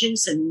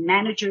agents and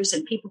managers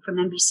and people from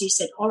NBC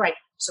said, all right,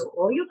 so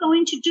all you're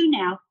going to do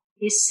now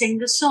is sing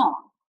the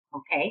song,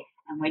 okay?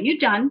 And when you're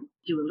done,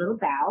 do a little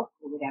bow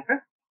or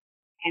whatever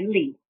and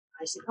leave.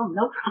 I said, oh,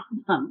 no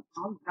problem.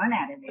 I'll run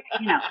out of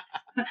there,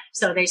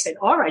 So they said,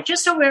 all right,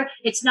 just so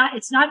it's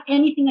not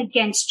anything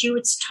against you.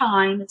 It's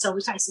time. It's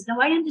always, I said, no,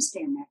 I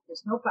understand that.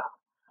 There's no problem.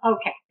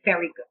 Okay,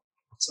 very good.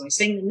 So I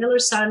sing the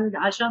Miller's Son.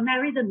 I shall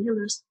marry the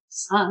Miller's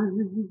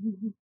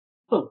son.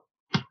 Boom.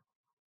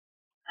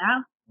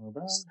 Now,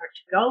 start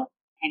to go.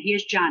 And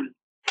here's Johnny.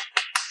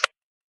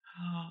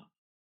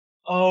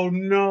 Oh,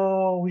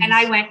 no. And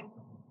I went.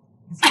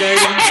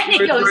 And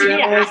he goes,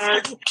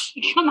 yeah,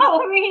 come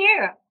over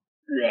here.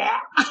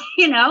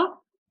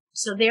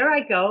 So there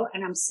I go.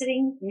 And I'm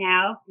sitting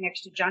now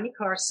next to Johnny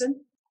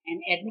Carson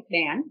and Ed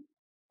McMahon.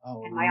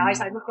 Oh, and my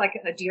eyes, I look like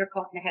a deer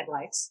caught in the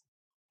headlights.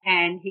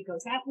 And he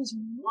goes, that was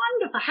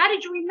wonderful. How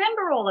did you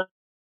remember all of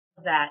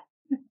that?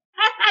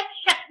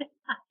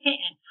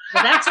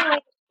 Well, that's all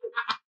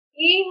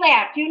he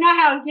laughed. You know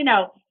how,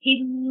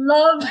 he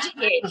loved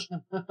it.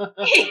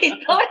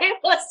 He thought it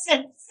was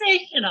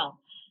sensational.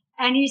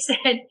 And he said,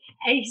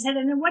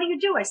 and then what do you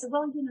do? I said,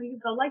 well, you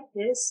go like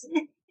this.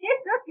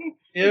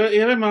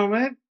 You have a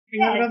moment.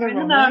 You have another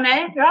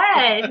moment.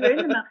 Right.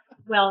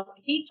 Well,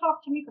 he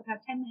talked to me for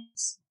about 10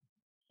 minutes.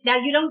 Now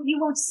you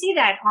won't see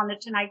that on the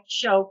Tonight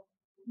Show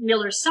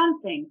Miller's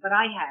Son thing, but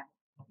I have.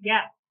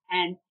 Yeah.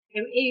 And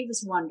it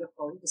was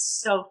wonderful. He was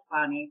so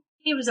funny.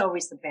 He was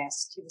always the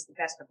best. He was the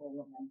best of all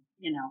of them,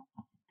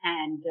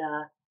 and,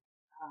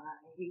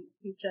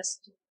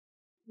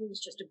 it was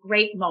just a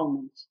great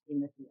moment in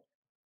the theater.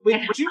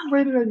 Wait, did you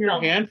write it on your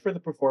hand for the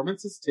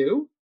performances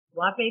too?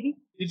 What, baby?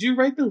 Did you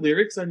write the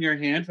lyrics on your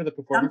hand for the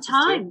performances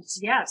Sometimes,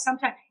 yeah,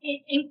 sometimes.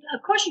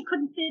 Of course, you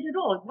couldn't fit it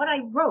all. What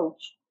I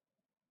wrote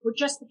were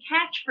just the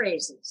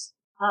catchphrases.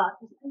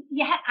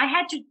 I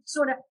had to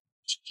sort of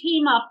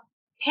team up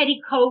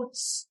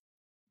petticoats,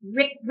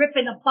 rip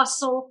in a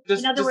bustle.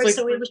 In other words,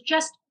 so it was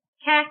just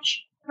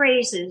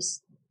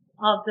catchphrases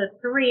of the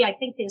three. I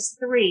think there's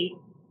three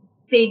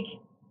big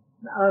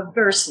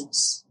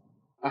verses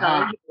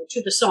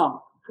to the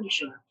song. Pretty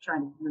sure. I'm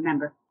trying to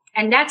remember.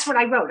 And that's what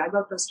I wrote. I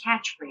wrote those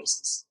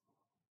catchphrases.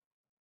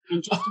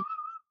 And just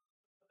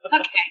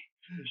okay.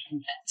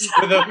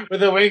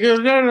 With a wink of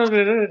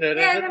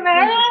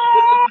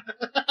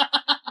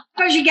Of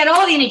course,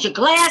 you need your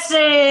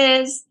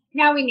glasses.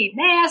 Now we need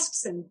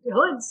masks and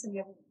hoods and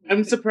everything.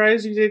 I'm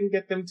surprised you didn't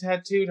get them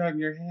tattooed on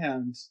your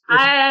hand.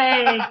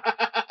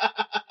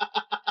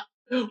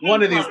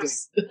 One of these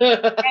days.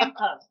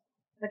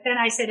 But then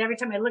I said every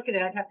time I look at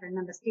it, I'd have to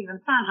remember Stephen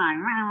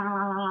Sondheim.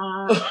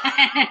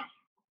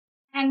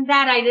 And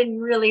that I didn't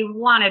really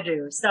want to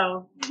do.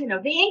 So, the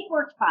ink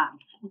worked fine.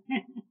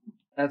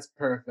 That's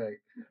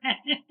perfect.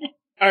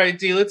 All right,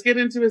 Dee, let's get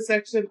into a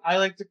section I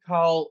like to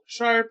call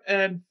Sharp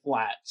and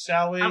Flat,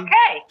 shall we?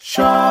 Okay.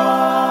 Sharp,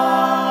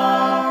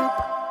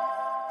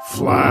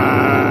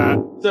 flat.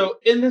 So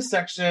in this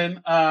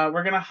section,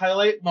 we're going to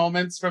highlight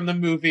moments from the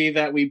movie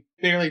that we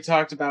barely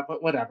talked about,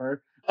 but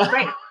whatever.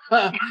 Great.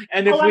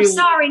 And if I'm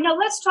sorry. No,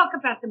 let's talk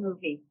about the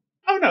movie.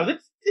 Oh no,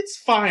 it's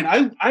fine.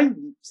 I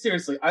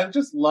seriously, I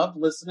just love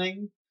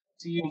listening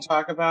to you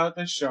talk about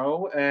the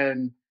show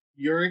and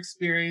your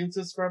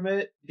experiences from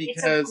it,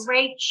 because it's a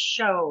great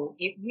show.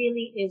 It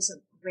really is a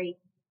great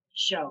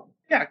show.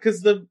 Yeah,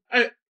 because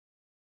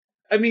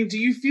I mean, do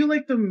you feel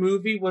like the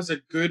movie was a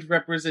good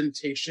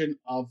representation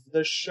of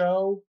the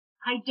show?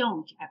 I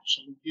don't,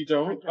 actually. You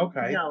don't?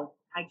 Okay. No,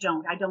 I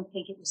don't. I don't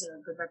think it was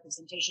a good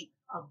representation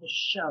of the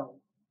show.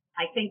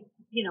 I think,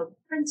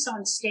 Prince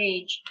on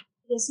stage,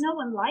 there's no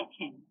one like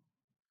him.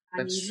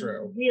 That's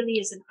true. He really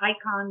is an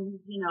icon.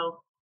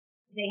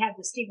 They have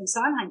the Stephen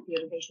Sondheim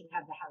Theater. They should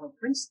have the Harold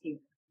Prince Theater,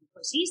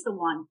 because he's the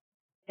one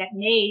that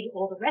made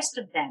all the rest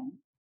of them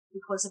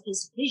because of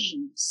his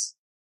visions.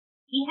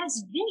 He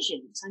has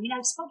visions. I mean,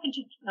 I've spoken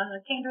to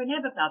Kander and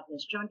Ebb about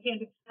this. John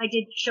Kander, I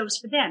did shows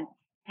for them.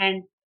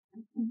 And,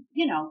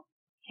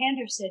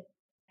 Kander said,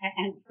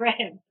 and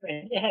Fred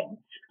Ebb,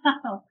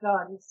 oh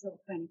God, he's so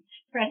funny.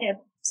 Fred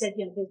Ebb said,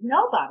 there's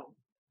nobody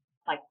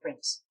like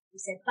Prince. He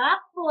said, Bob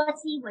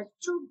Fosse was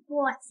too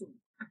bossy.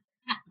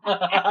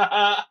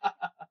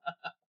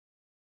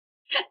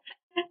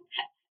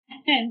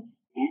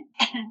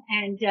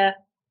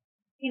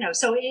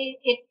 So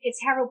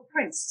it's Harold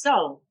Prince.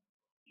 So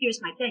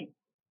here's my thing.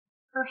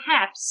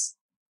 Perhaps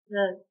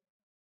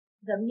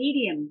the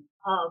medium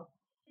of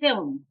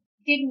film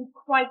didn't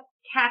quite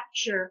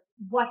capture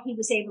what he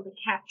was able to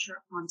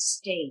capture on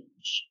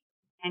stage.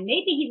 And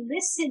maybe he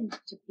listened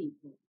to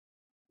people,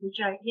 which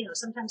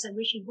sometimes I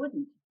wish he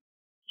wouldn't.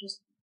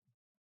 Just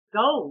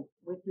go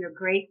with your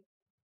great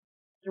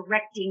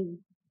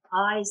directing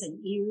eyes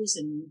and ears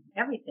and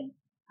everything.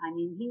 I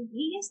mean,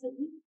 he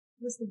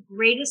was the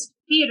greatest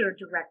theater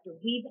director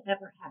we've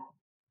ever had.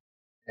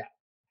 Yeah.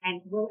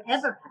 And will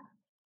ever have.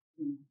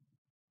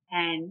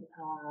 And,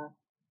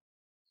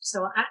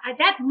 so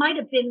that might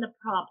have been the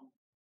problem.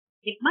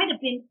 It might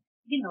have been,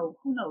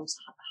 who knows,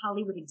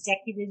 Hollywood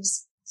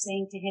executives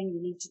saying to him,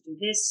 you need to do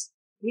this.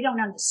 We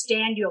don't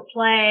understand your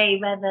play.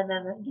 Blah, blah,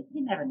 blah, blah.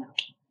 You never know.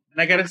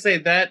 And I gotta say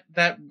that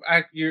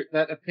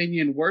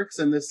opinion works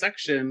in this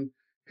section,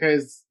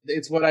 because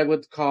it's what I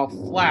would call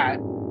flat,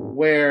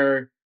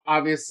 where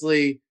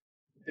obviously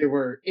there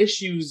were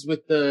issues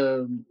with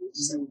the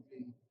movie.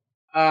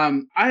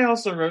 I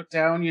also wrote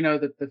down,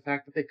 that the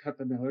fact that they cut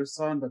the Miller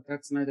song, but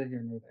that's neither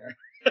here nor there.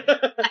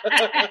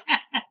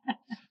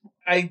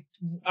 I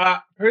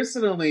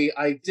personally,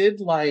 I did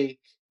like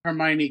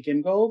Hermione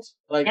Gingold.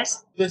 Like,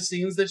 yes. The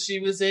scenes that she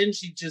was in,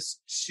 she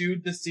just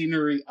chewed the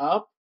scenery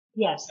up.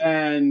 Yes.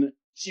 And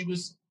she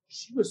was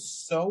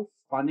so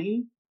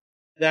funny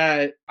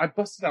that I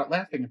busted out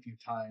laughing a few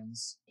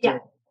times. Yeah.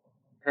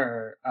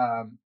 Her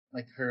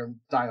her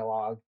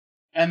dialogue.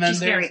 And then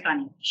she's very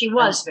funny. She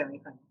was very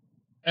funny.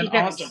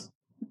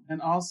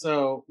 And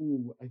also,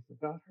 I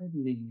forgot her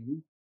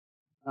name.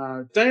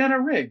 Diana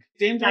Rigg.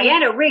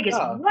 Diana Rigg is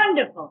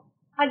wonderful.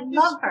 I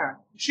love her.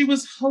 She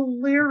was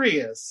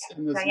hilarious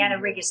in this Diana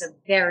movie. Rigg is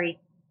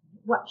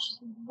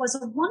was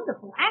a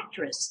wonderful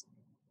actress,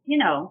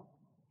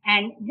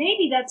 and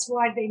maybe that's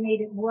why they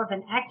made it more of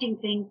an acting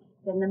thing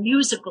than the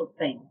musical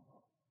thing.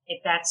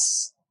 If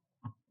that's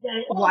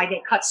why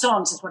they cut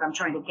songs, is what I'm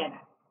trying to get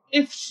at.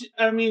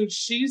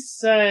 She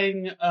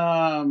sang,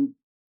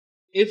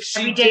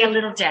 Every Day a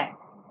Little Day.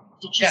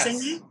 Did she sing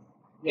that?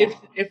 Yeah.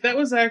 If that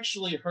was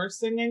actually her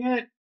singing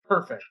it,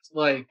 perfect.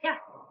 Yeah.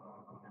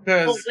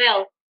 Because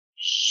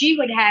she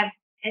would have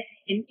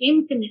an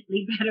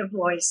infinitely better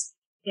voice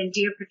than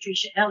dear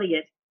Patricia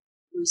Elliott,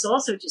 who's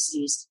also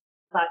deceased,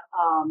 but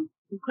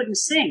who couldn't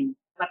sing.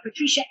 But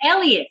Patricia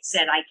Elliott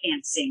said, I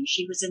can't sing.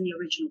 She was in the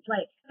original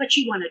play, but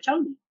she won a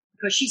Tony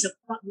because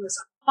was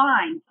a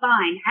fine,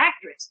 fine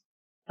actress.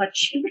 But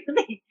she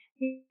really,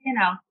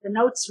 the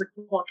notes would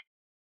look,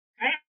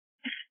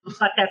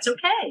 but that's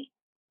okay.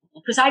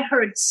 Because I've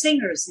heard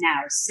singers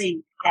now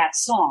sing that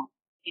song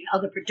in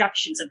other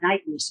productions of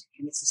Night Music,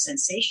 and it's a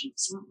sensational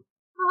song.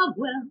 Oh,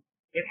 well.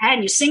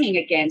 And you're singing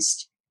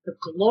against the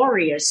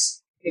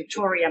glorious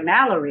Victoria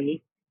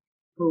Mallory,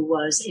 who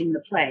was in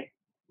the play,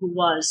 who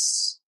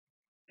was,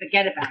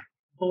 forget about it,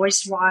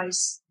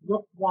 voice-wise,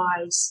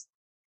 look-wise,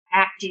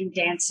 acting,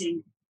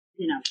 dancing,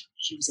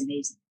 she was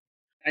amazing.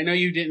 I know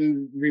you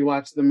didn't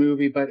rewatch the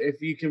movie, but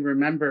if you can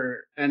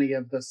remember any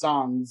of the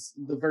songs,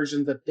 the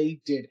versions that they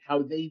did,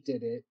 how they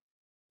did it,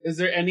 is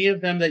there any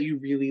of them that you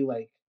really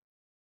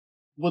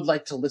would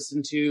like to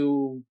listen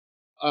to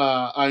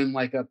on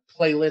a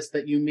playlist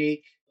that you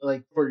make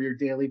for your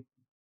daily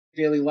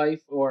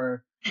life,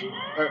 or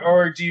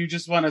do you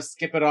just want to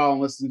skip it all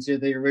and listen to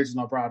the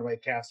original Broadway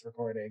cast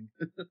recording?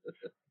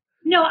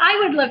 No,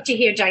 I would love to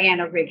hear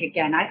Diana Rigg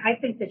again. I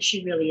think that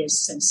she really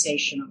is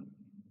sensational.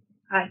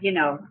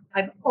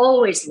 I've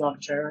always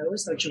loved her. I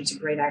always thought she was a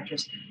great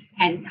actress.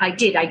 And I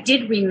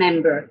did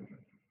remember.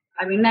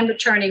 I remember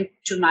turning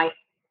to my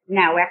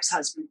now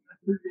ex-husband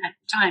at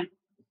the time,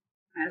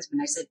 my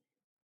husband. I said,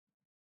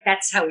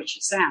 "That's how it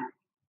should sound."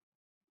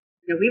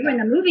 You know, we were in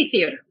the movie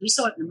theater. We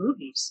saw it in the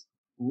movies.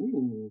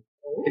 Ooh.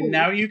 And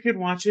now you can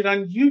watch it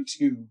on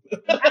YouTube.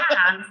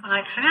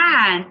 I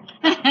can.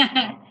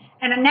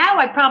 And now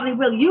I probably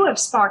will. You have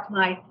sparked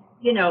my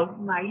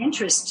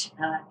interest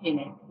in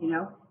it,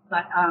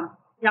 But,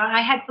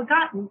 I had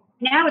forgotten.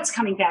 Now it's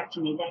coming back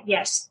to me that,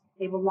 yes,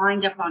 they were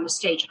lined up on the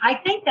stage. I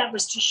think that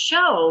was to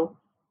show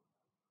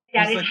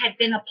that it had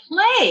been a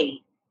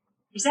play.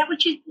 Is that what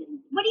do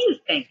you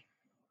think?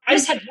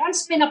 This had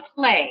once been a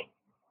play.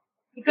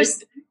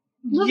 Because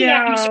movie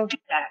actors do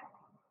that.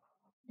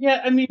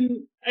 Yeah, I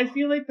mean, I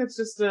feel like that's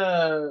just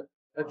a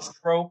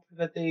trope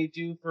that they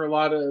do for a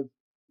lot of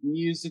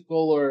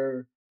musical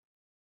or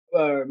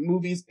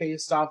movies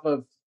based off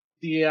of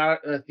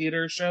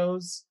theater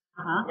shows,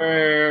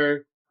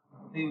 where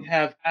they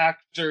have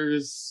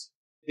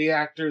the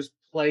actors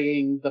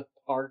playing the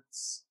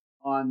parts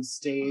on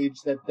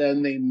stage that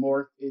then they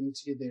morph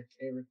into their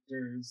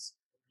characters.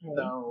 Okay.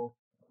 So,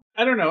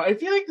 I don't know. I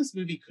feel like this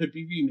movie could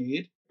be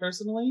remade,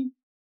 personally.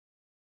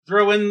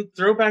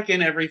 Throw back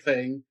in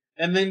everything,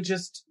 and then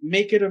just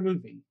make it a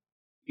movie.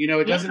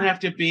 It doesn't have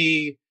to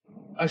be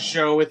a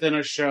show within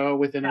a show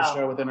within a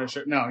show within a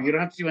show. No, you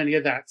don't have to do any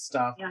of that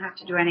stuff. You don't have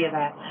to do any of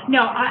that.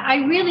 No, I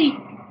really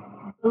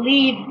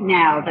believe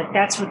now that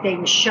that's what they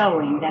were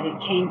showing, that it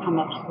came from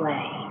a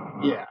play.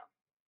 Yeah.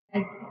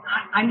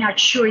 I'm not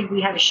sure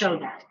we had to show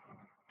that.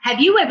 Have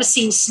you ever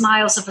seen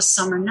Smiles of a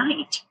Summer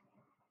Night?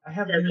 I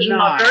have the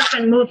not. Ingmar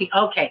Bergman movie.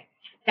 Okay,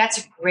 that's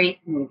a great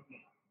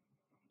movie.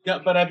 Yeah,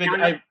 but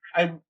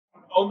I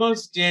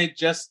almost did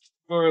just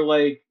for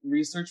like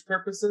research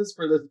purposes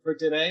for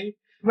today.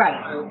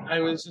 Right. I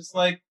was just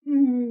like,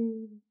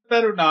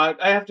 better not.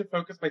 I have to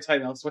focus my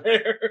time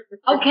elsewhere.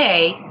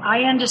 Okay,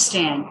 I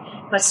understand.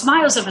 But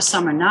Smiles of a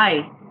Summer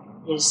Night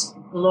is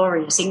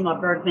glorious. Ingmar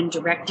Bergman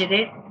directed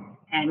it,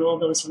 and all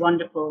those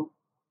wonderful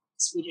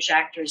Swedish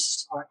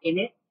actors are in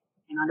it.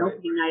 And on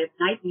opening night of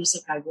Night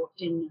Music, I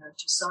walked in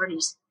to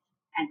Sardi's,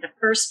 and the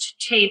first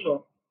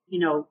table, you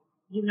know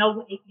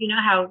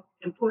how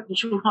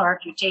important you are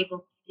if your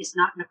table is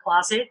not in a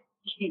closet,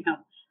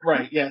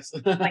 Right, yes.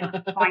 Like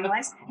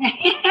finalized.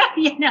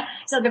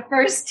 So the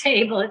first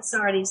table at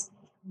Sardi's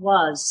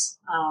was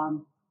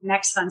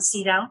Max von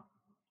Sydow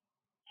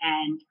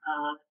and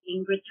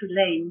Ingrid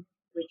Thulin,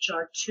 which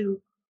are two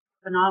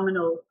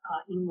phenomenal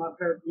Ingmar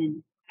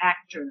Bergman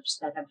actors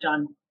that have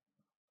done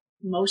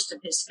most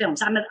of his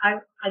films.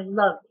 I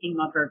love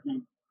Ingmar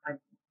Bergman. I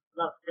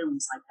love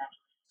films like that.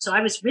 So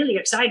I was really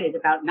excited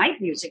about Night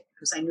Music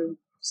because I knew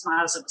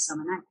Smiles of a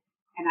Summer Night.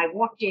 And I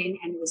walked in,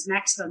 and it was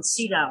Max von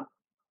Sydow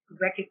who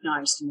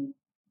recognized me.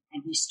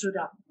 And he stood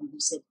up and he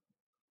said,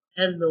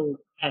 "Hello,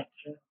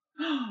 Petra.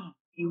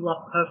 You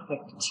are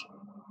perfect."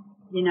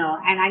 And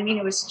I mean,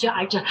 it was just,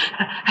 I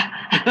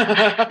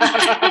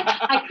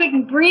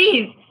couldn't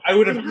breathe. I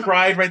would have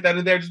cried right then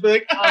and there, just be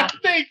like,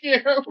 thank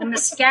you. The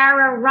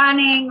mascara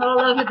running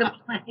all over the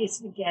place.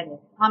 Forget it.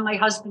 On my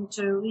husband,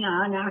 too.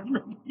 Now.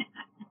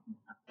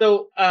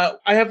 So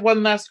I have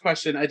one last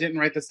question. I didn't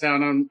write this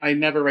down I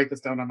never write this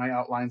down on my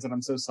outlines, and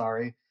I'm so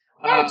sorry.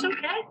 That's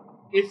okay.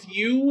 If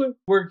you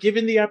were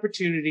given the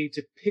opportunity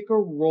to pick a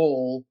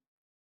role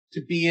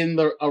to be in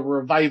a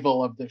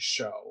revival of this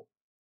show,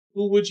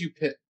 who would you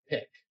pick?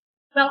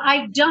 Well,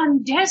 I've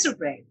done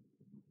Desiree.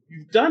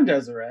 You've done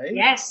Desiree?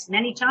 Yes,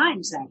 many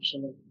times,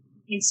 actually,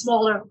 in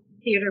smaller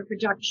theater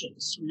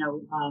productions.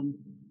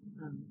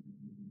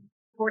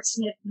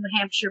 Portsmouth, New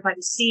Hampshire by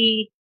the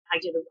Sea. I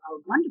did a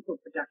wonderful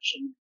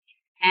production.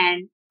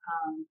 And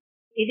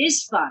it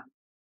is fun.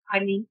 I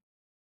mean,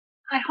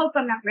 I hope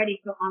I'm not ready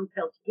for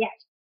Armfelt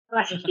yet.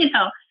 But,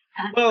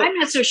 well, I'm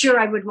not so sure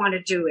I would want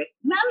to do it.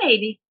 Well,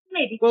 maybe.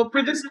 Well,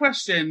 for this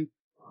question,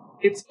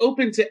 it's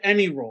open to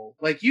any role.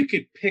 Like, you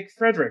could pick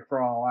Frederick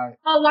for all I...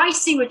 Oh, I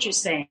see what you're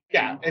saying.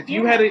 Yeah, if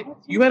you had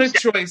a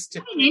choice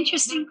to...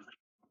 Interesting.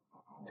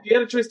 If you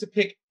had a choice to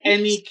pick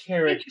any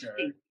character...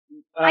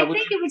 I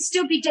think it would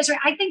still be Desiree.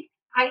 I think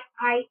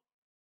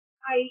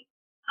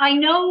I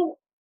know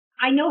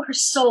her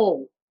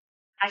soul.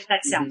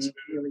 That sounds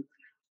really weird.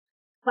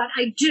 But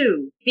I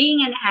do,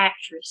 being an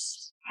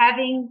actress,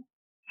 having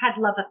had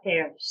love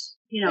affairs,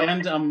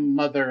 and a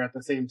mother at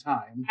the same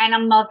time. And a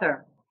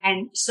mother.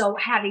 And so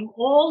having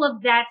all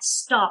of that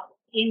stuff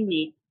in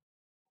me,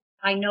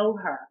 I know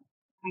her.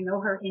 I know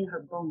her in her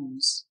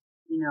bones,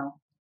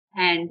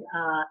 and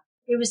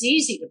it was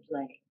easy to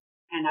play.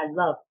 And I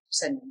love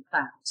Sending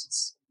Clowns.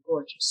 It's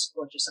gorgeous,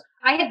 gorgeous.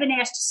 I have been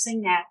asked to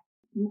sing that,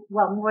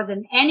 well, more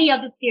than any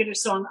other theater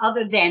song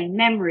other than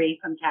Memory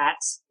from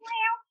Cats,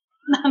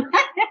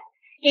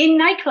 in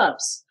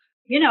nightclubs.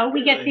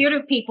 We get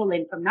theater people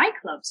in from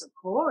nightclubs, of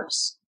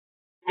course.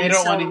 They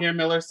don't want to hear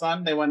Miller's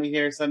Son. They want to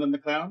hear Sending the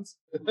Clowns.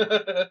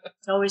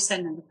 It's always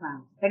Sending the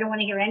Clowns. They don't want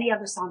to hear any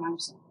other song I'm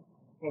singing.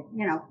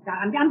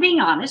 I'm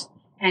being honest.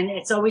 And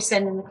it's always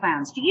Send in the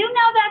Clowns. Do you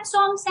know that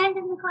song, Send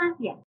in the Clowns?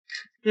 Yeah.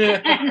 you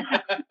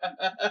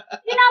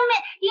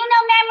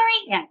know Memory?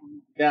 Yeah.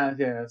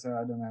 Yeah, so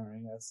I know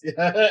Memory, yes.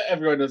 Yeah,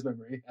 everyone knows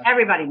Memory. Yeah.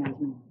 Everybody knows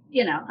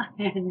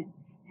Memory,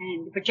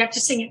 but you have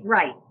to sing it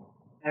right.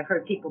 I've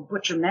heard people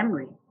butcher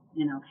Memory,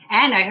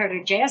 and I heard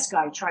a jazz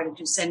guy try to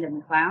do Send in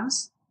the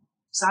Clowns.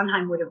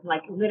 Sondheim would have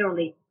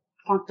literally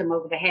plunked him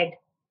over the head,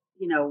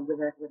 with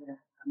a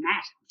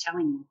mat, I'm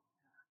telling you,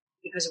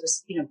 because it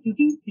was,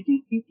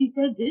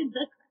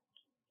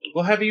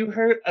 Well, have you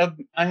heard of,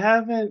 I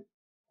haven't,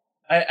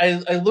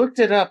 I looked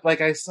it up,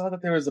 I saw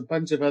that there was a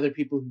bunch of other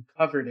people who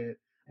covered it.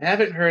 I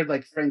haven't heard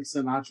Frank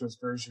Sinatra's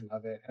version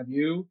of it. Have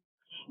you?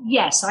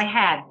 Yes, I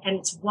had, and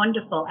it's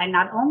wonderful. And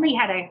not only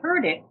had I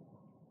heard it,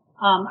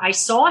 I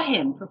saw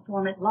him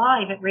perform it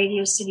live at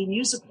Radio City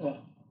Music Hall,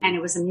 and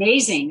it was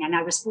amazing. And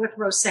I was fourth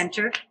row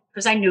center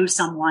because I knew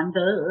someone,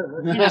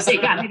 so he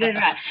got me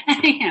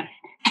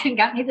and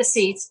got me the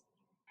seats.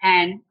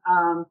 And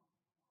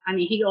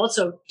he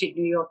also did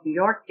New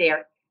York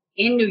there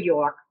in New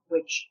York,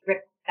 which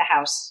ripped the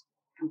house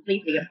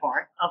completely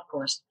apart, of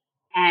course.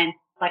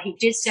 But he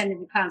did Send in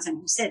the Clowns, and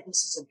he said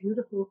this is a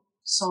beautiful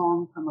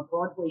song from a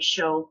Broadway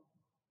show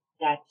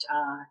that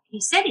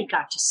he said he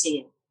got to see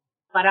it.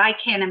 But I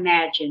can't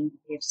imagine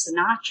if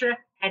Sinatra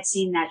had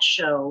seen that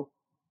show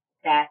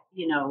that,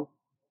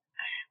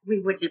 we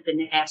wouldn't have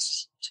been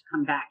asked to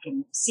come back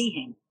and see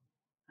him.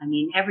 I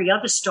mean, every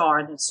other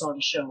star that saw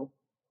the show,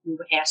 we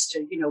were asked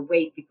to,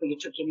 wait before you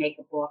took your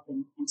makeup off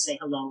and say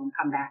hello and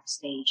come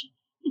backstage.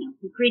 You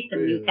greet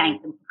them, you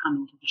thank them for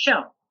coming to the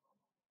show.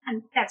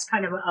 And that's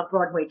kind of a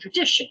Broadway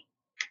tradition.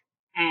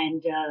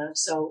 And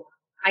so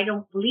I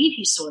don't believe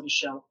he saw the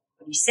show,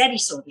 but he said he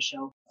saw the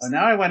show. Oh,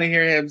 now I want to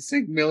hear him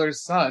sing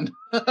Miller's Son.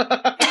 You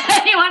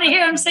want to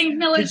hear him sing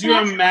Miller's Son?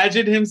 Could you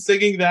imagine him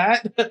singing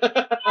that? No.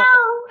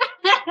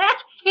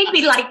 He'd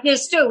be like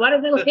this, too. What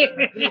are the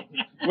lyrics?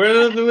 Where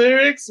are the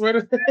lyrics? Where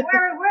the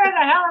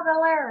hell are the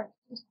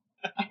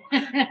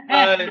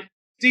lyrics?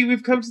 Dee,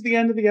 we've come to the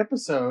end of the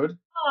episode.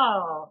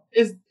 Oh.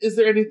 Is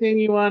there anything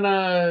you want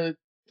to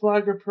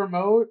plug or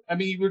promote? I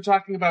mean, you were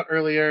talking about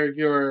earlier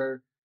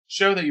your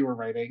show that you were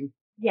writing.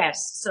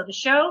 Yes. So the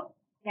show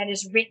that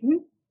is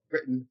written,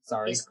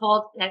 sorry. Is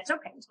called, that's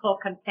okay. It's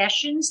called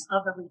Confessions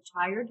of a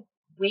Retired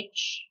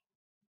Witch.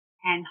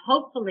 And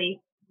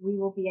hopefully we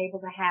will be able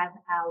to have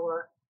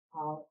our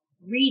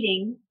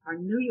reading, our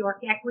New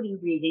York Equity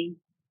reading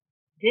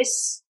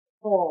this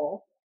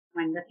fall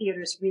when the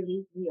theaters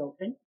really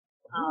reopen,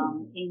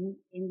 in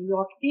New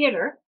York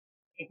Theater,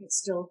 if it's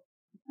still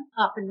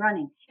up and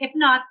running. If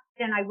not,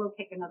 then I will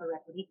pick another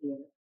Equity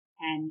Theater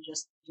and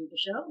just do the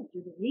show,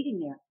 do the reading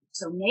there.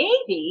 So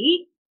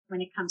maybe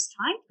when it comes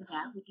time for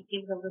that, we could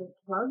give it a little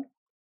plug.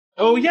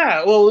 Oh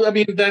yeah. Well, I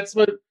mean, that's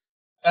what,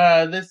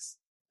 And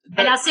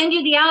I'll send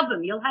you the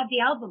album. You'll have the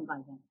album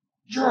by then.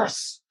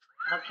 Yes.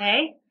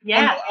 Okay.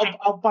 Yeah.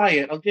 I'll buy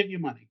it. I'll give you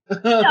money.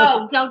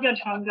 No, don't get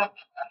hung up.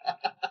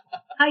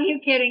 Are you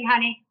kidding,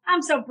 honey?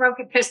 I'm so broke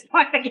at this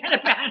point. Forget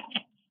about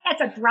it.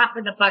 That's a drop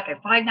in the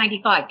bucket.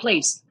 $5.95,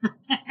 please.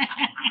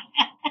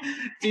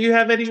 Do you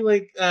have any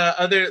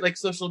other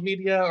social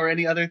media or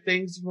any other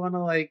things you want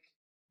to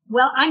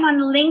Well, I'm on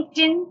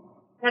LinkedIn.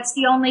 That's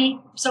the only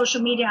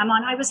social media I'm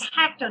on. I was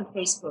hacked on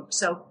Facebook,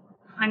 so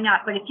I'm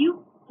not. But if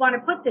you want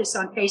to put this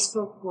on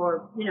Facebook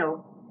or,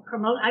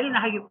 promote, I don't know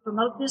how you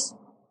promote this.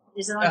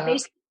 Is it on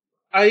Facebook?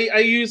 I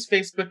use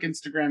Facebook,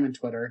 Instagram, and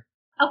Twitter.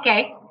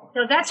 Okay.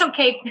 So that's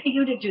okay for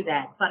you to do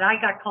that. But I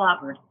got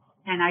clobbered.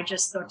 And I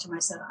just thought to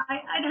myself,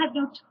 I have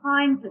no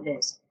time for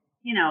this.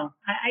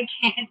 I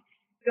can't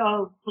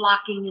go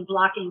blocking and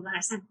blocking.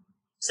 I said,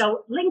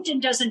 so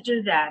LinkedIn doesn't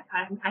do that.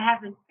 I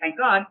haven't, thank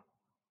God,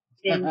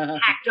 been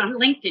hacked on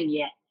LinkedIn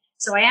yet.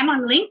 So I am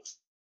on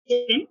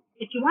LinkedIn.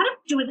 If you want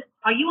to do it,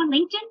 are you on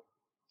LinkedIn?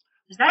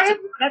 Because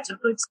that's a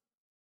good.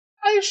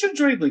 I should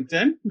join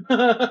LinkedIn.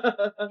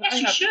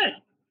 Yes, you should.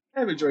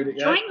 I haven't joined it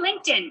yet. Join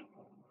LinkedIn.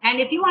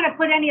 And if you want to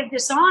put any of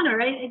this on, or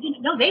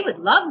they would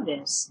love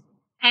this.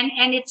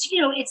 And it's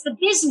it's the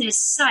business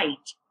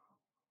site,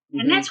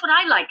 and that's what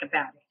I like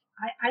about it.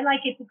 I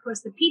like it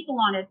because the people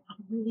on it are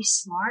really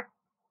smart,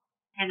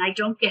 and I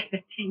don't get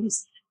the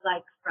things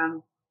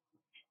from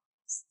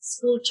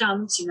school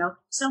chums,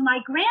 So my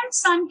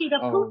grandson did a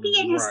poopy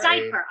in his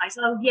diaper. I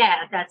said, oh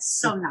yeah, that's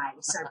so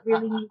nice. I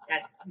really need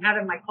that. I'm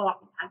having my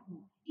coffee.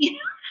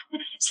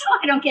 So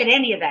I don't get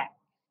any of that.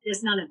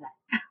 There's none of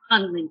that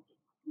on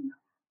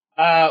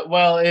LinkedIn.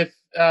 Well, if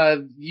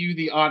you,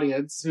 the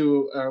audience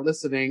who are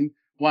listening,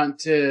 want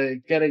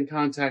to get in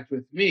contact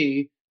with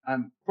me,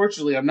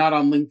 fortunately, I'm not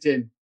on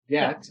LinkedIn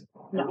yet.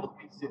 No.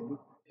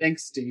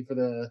 Thanks, Steve, for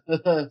the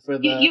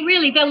You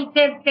really,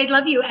 they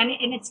love you,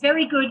 and it's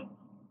very good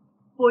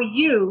for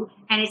you,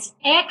 and it's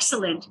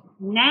excellent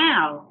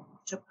now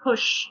to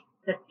push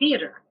the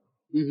theater.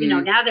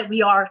 Now that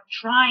we are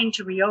trying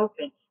to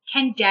reopen.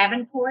 Ken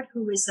Davenport,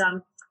 who is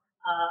a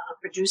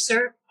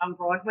producer on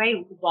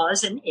Broadway,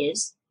 was and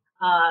is,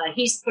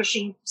 he's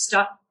pushing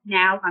stuff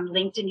now on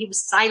LinkedIn. He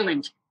was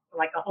silent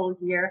for a whole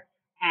year.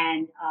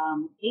 And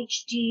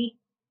H.D.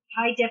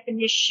 high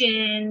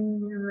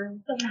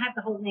definition, doesn't have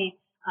the whole name.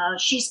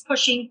 She's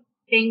pushing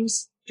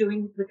things,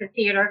 doing with the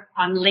theater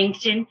on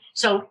LinkedIn.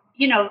 So,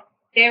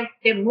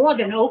 they're more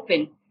than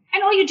open.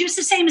 And all you do is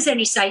the same as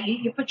any site.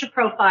 You put your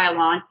profile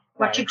on,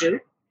 what you do,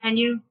 and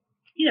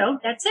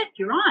that's it.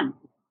 You're on.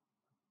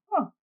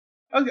 Oh,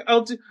 okay,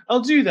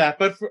 I'll do that.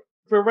 But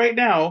for right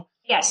now,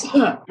 yes.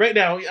 Right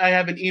now, I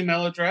have an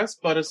email address,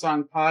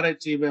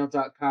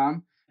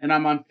 buttasongpod@gmail.com, and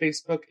I'm on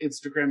Facebook,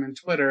 Instagram, and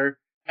Twitter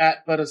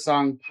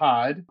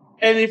 @buttasongpod.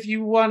 And if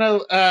you want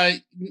to,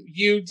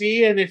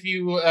 UD, and if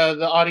you,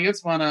 the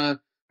audience, want to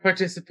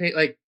participate,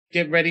 like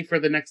get ready for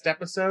the next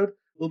episode,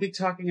 we'll be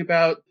talking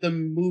about the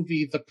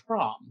movie The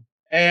Prom.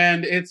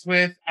 And it's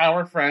with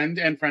our friend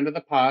and friend of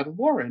the pod,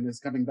 Lauren, is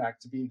coming back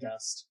to be a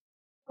guest.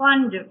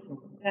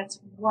 Wonderful. That's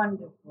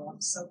wonderful.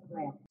 I'm so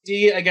glad.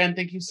 Dee, again,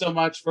 thank you so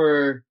much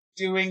for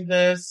doing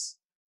this.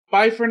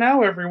 Bye for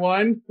now,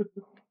 everyone.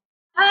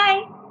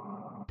 Bye.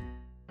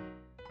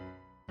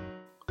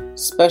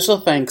 Special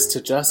thanks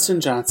to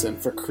Justin Johnson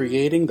for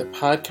creating the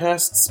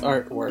podcast's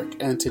artwork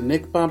and to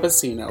Nick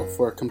Bombasino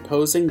for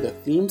composing the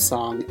theme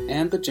song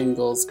and the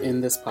jingles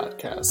in this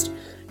podcast.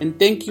 And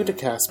thank you to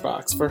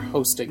CastBox for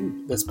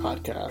hosting this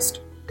podcast.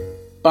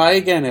 Bye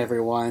again,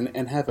 everyone,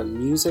 and have a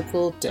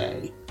musical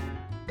day.